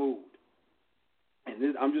to be moved. And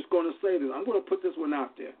this, I'm just going to say this. I'm going to put this one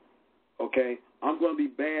out there, okay? I'm going to be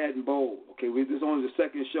bad and bold, okay? This is only the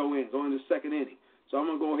second show in. It's only the second inning. So I'm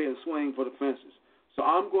going to go ahead and swing for the fences. So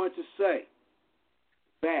I'm going to say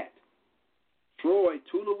that Troy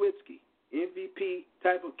Tulowitzki, MVP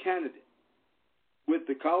type of candidate with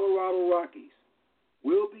the Colorado Rockies,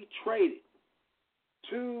 will be traded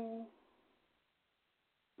to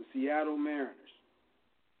the Seattle Mariners.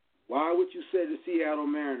 Why would you say the Seattle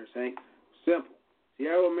Mariners, Hank? Simple.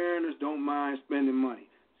 Seattle Mariners don't mind spending money.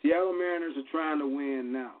 Seattle Mariners are trying to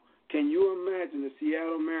win now. Can you imagine the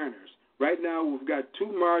Seattle Mariners? Right now we've got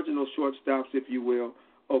two marginal shortstops, if you will,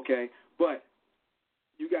 okay? But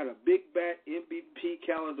you got a big bat, MVP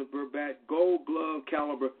caliber bat, Gold Glove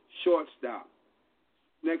caliber shortstop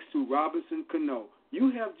next to Robinson Cano. You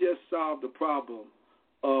have just solved the problem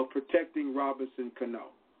of protecting Robinson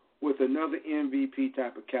Cano with another MVP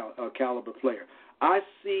type of caliber player. I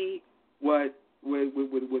see what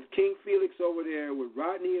with King Felix over there, with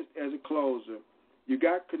Rodney as a closer, you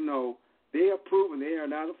got Cano. They have proven they are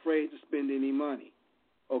not afraid to spend any money,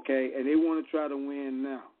 okay, and they want to try to win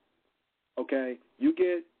now, okay. You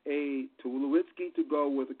get a Tulowitzki to go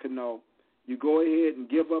with a Cano. You go ahead and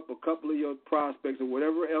give up a couple of your prospects or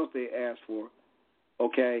whatever else they ask for,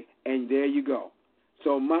 okay, and there you go.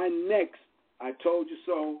 So my next, I told you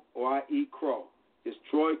so, or I eat crow, is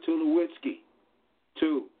Troy Tulowitzki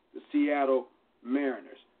to the Seattle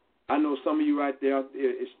Mariners. I know some of you right there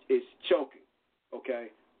is choking,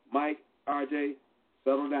 okay. Mike, RJ,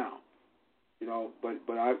 settle down, you know. But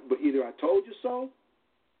either I told you so,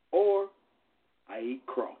 or I eat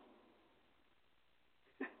crow.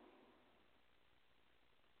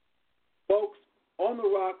 Folks, On the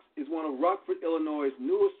Rocks is one of Rockford, Illinois'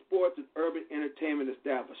 newest sports and urban entertainment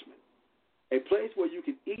establishment. A place where you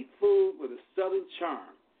can eat food with a southern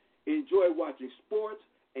charm, enjoy watching sports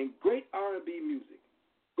and great R&B music.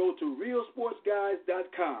 Go to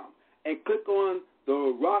realsportsguys.com and click on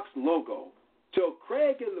the Rocks logo. Tell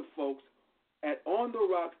Craig and the folks at On the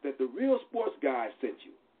Rocks that the Real Sports Guys sent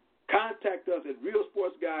you. Contact us at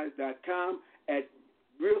realsportsguys.com, at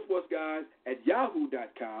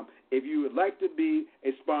realsportsguys@yahoo.com if you would like to be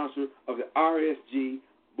a sponsor of the RSG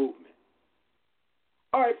movement.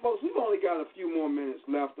 All right, folks, we've only got a few more minutes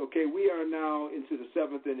left, okay? We are now into the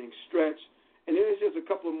seventh inning stretch, and there's just a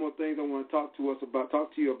couple of more things I want to talk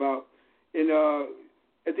to you about. And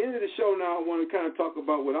at the end of the show now, I want to kind of talk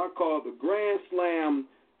about what I call the Grand Slam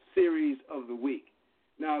Series of the Week.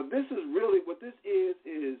 Now, this is really what this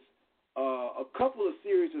is a couple of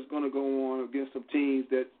series that's going to go on against some teams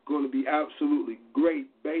that's going to be absolutely great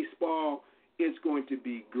baseball. It's going to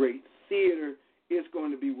be great theater. It's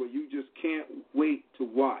going to be where you just can't wait to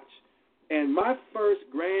watch. And my first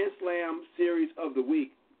Grand Slam Series of the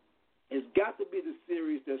Week has got to be the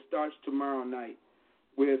series that starts tomorrow night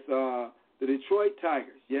with the Detroit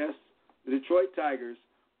Tigers. Yes, the Detroit Tigers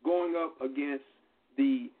going up against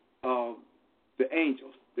the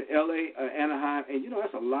Angels, the L.A. Anaheim. And, you know,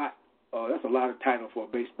 that's a lot. That's a lot of title for a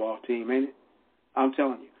baseball team, ain't it? I'm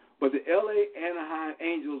telling you. But the L.A. Anaheim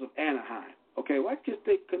Angels of Anaheim. Okay, why couldn't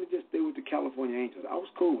it just stay with the California Angels? I was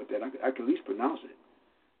cool with that. I could at least pronounce it,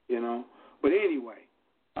 you know. But anyway,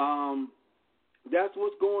 that's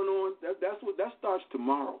what's going on. That starts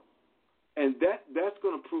tomorrow. And that's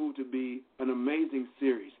going to prove to be an amazing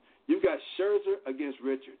series. You've got Scherzer against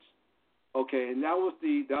Richards. Okay, and that was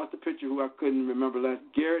the pitcher who I couldn't remember last.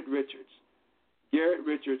 Garrett Richards. Garrett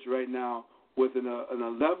Richards right now with an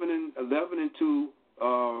 11-2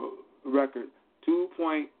 record,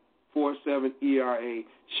 2.47 ERA,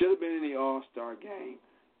 should have been in the All-Star game.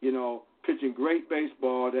 You know, pitching great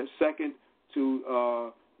baseball. That's second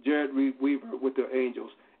to Jared Weaver with the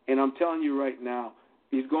Angels. And I'm telling you right now,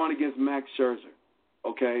 he's going against Max Scherzer.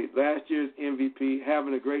 Okay, last year's MVP,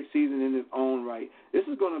 having a great season in his own right. This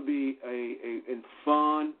is going to be a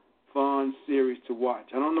fun series to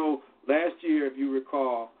watch. I don't know, last year, if you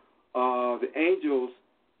recall, the Angels,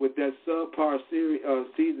 with that subpar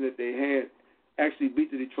season that they had, actually beat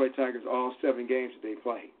the Detroit Tigers all 7 games that they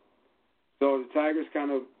played. So the Tigers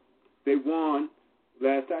they won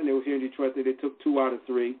last time they were here in Detroit. They took 2 out of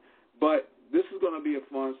 3. But this is going to be a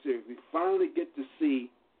fun series. We finally get to see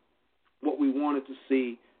what we wanted to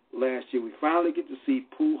see last year. We finally get to see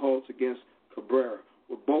Pujols against Cabrera,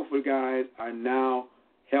 where both of the guys are now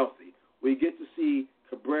healthy. We get to see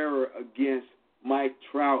Cabrera against Mike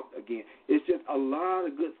Trout again. It's just a lot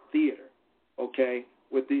of good theater, okay,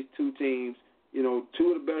 with these two teams. You know,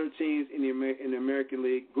 2 of the better teams in the American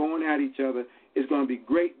League going at each other. It's going to be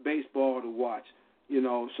great baseball to watch. You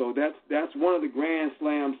know, so that's one of the Grand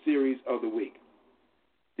Slam series of the week.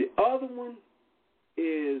 The other one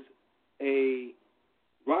is a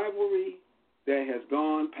rivalry that has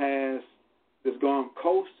gone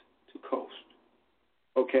coast to coast.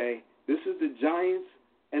 Okay, this is the Giants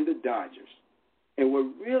and the Dodgers. And what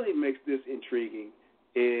really makes this intriguing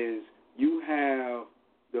is you have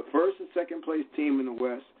the first and second place team in the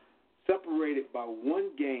West separated by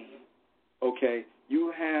 1 game. Okay,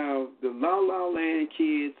 you have the La La Land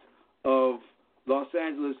kids of Los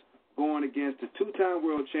Angeles going against the 2-time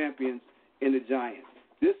world champions in the Giants.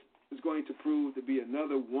 This is going to prove to be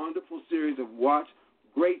another wonderful series of watch,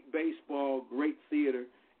 great baseball, great theater,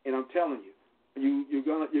 and I'm telling you,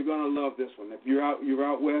 you're gonna love this one. If you're out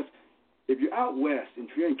west, and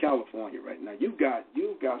if you're in California right now, you've got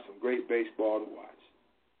some great baseball to watch.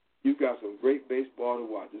 You've got some great baseball to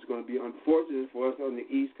watch. It's going to be unfortunate for us on the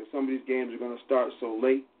East because some of these games are going to start so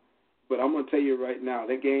late. But I'm going to tell you right now,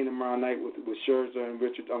 that game tomorrow night with Scherzer and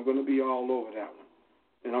Richards, I'm going to be all over that one.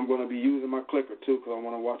 And I'm going to be using my clicker, too, because I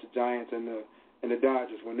want to watch the Giants and the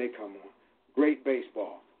Dodgers when they come on. Great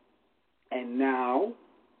baseball. And now,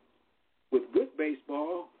 with good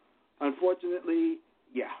baseball, unfortunately,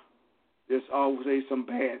 there's always some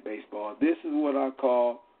bad baseball. This is what I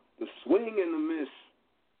call the swing and the miss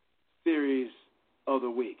series of the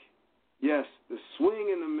week. Yes, the swing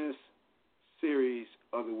and the miss series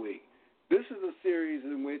of the week. This is a series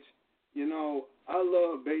in which, you know, I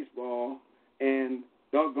love baseball, and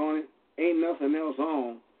doggone it, ain't nothing else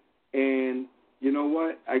on. And you know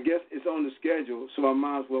what? I guess it's on the schedule, so I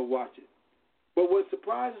might as well watch it. But what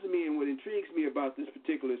surprises me and what intrigues me about this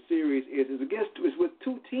particular series is with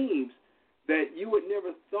 2 teams that you would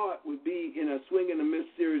never thought would be in a swing and a miss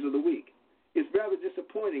series of the week. It's rather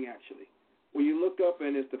disappointing, actually, when you look up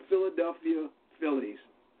and it's the Philadelphia Phillies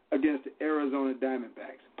against the Arizona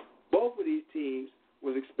Diamondbacks. Both of these teams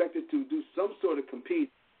was expected to do some sort of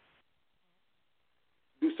competing,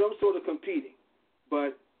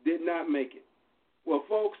 but did not make it. Well,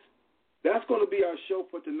 folks, that's going to be our show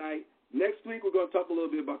for tonight. Next week, we're going to talk a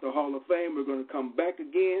little bit about the Hall of Fame. We're going to come back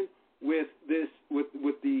again with the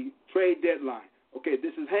trade deadline. Okay,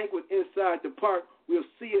 this is Hank with Inside the Park. We'll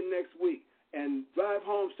see you next week. And drive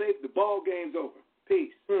home safe. The ball game's over.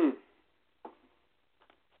 Peace.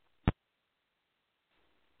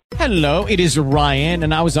 Hello, it is Ryan,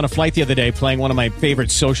 and I was on a flight the other day playing one of my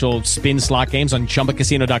favorite social spin slot games on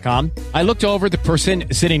ChumbaCasino.com. I looked over at the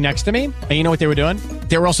person sitting next to me, and you know what they were doing?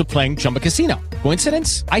 They were also playing Chumba Casino.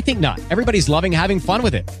 Coincidence? I think not. Everybody's loving having fun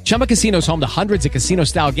with it. Chumba Casino is home to hundreds of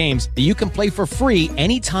casino-style games that you can play for free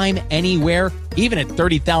anytime, anywhere, even at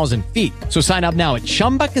 30,000 feet. So sign up now at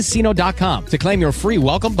ChumbaCasino.com to claim your free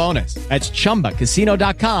welcome bonus. That's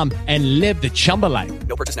ChumbaCasino.com and live the Chumba life.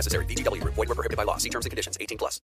 No purchase necessary. VGW. Void where prohibited by law. See terms and conditions. 18+.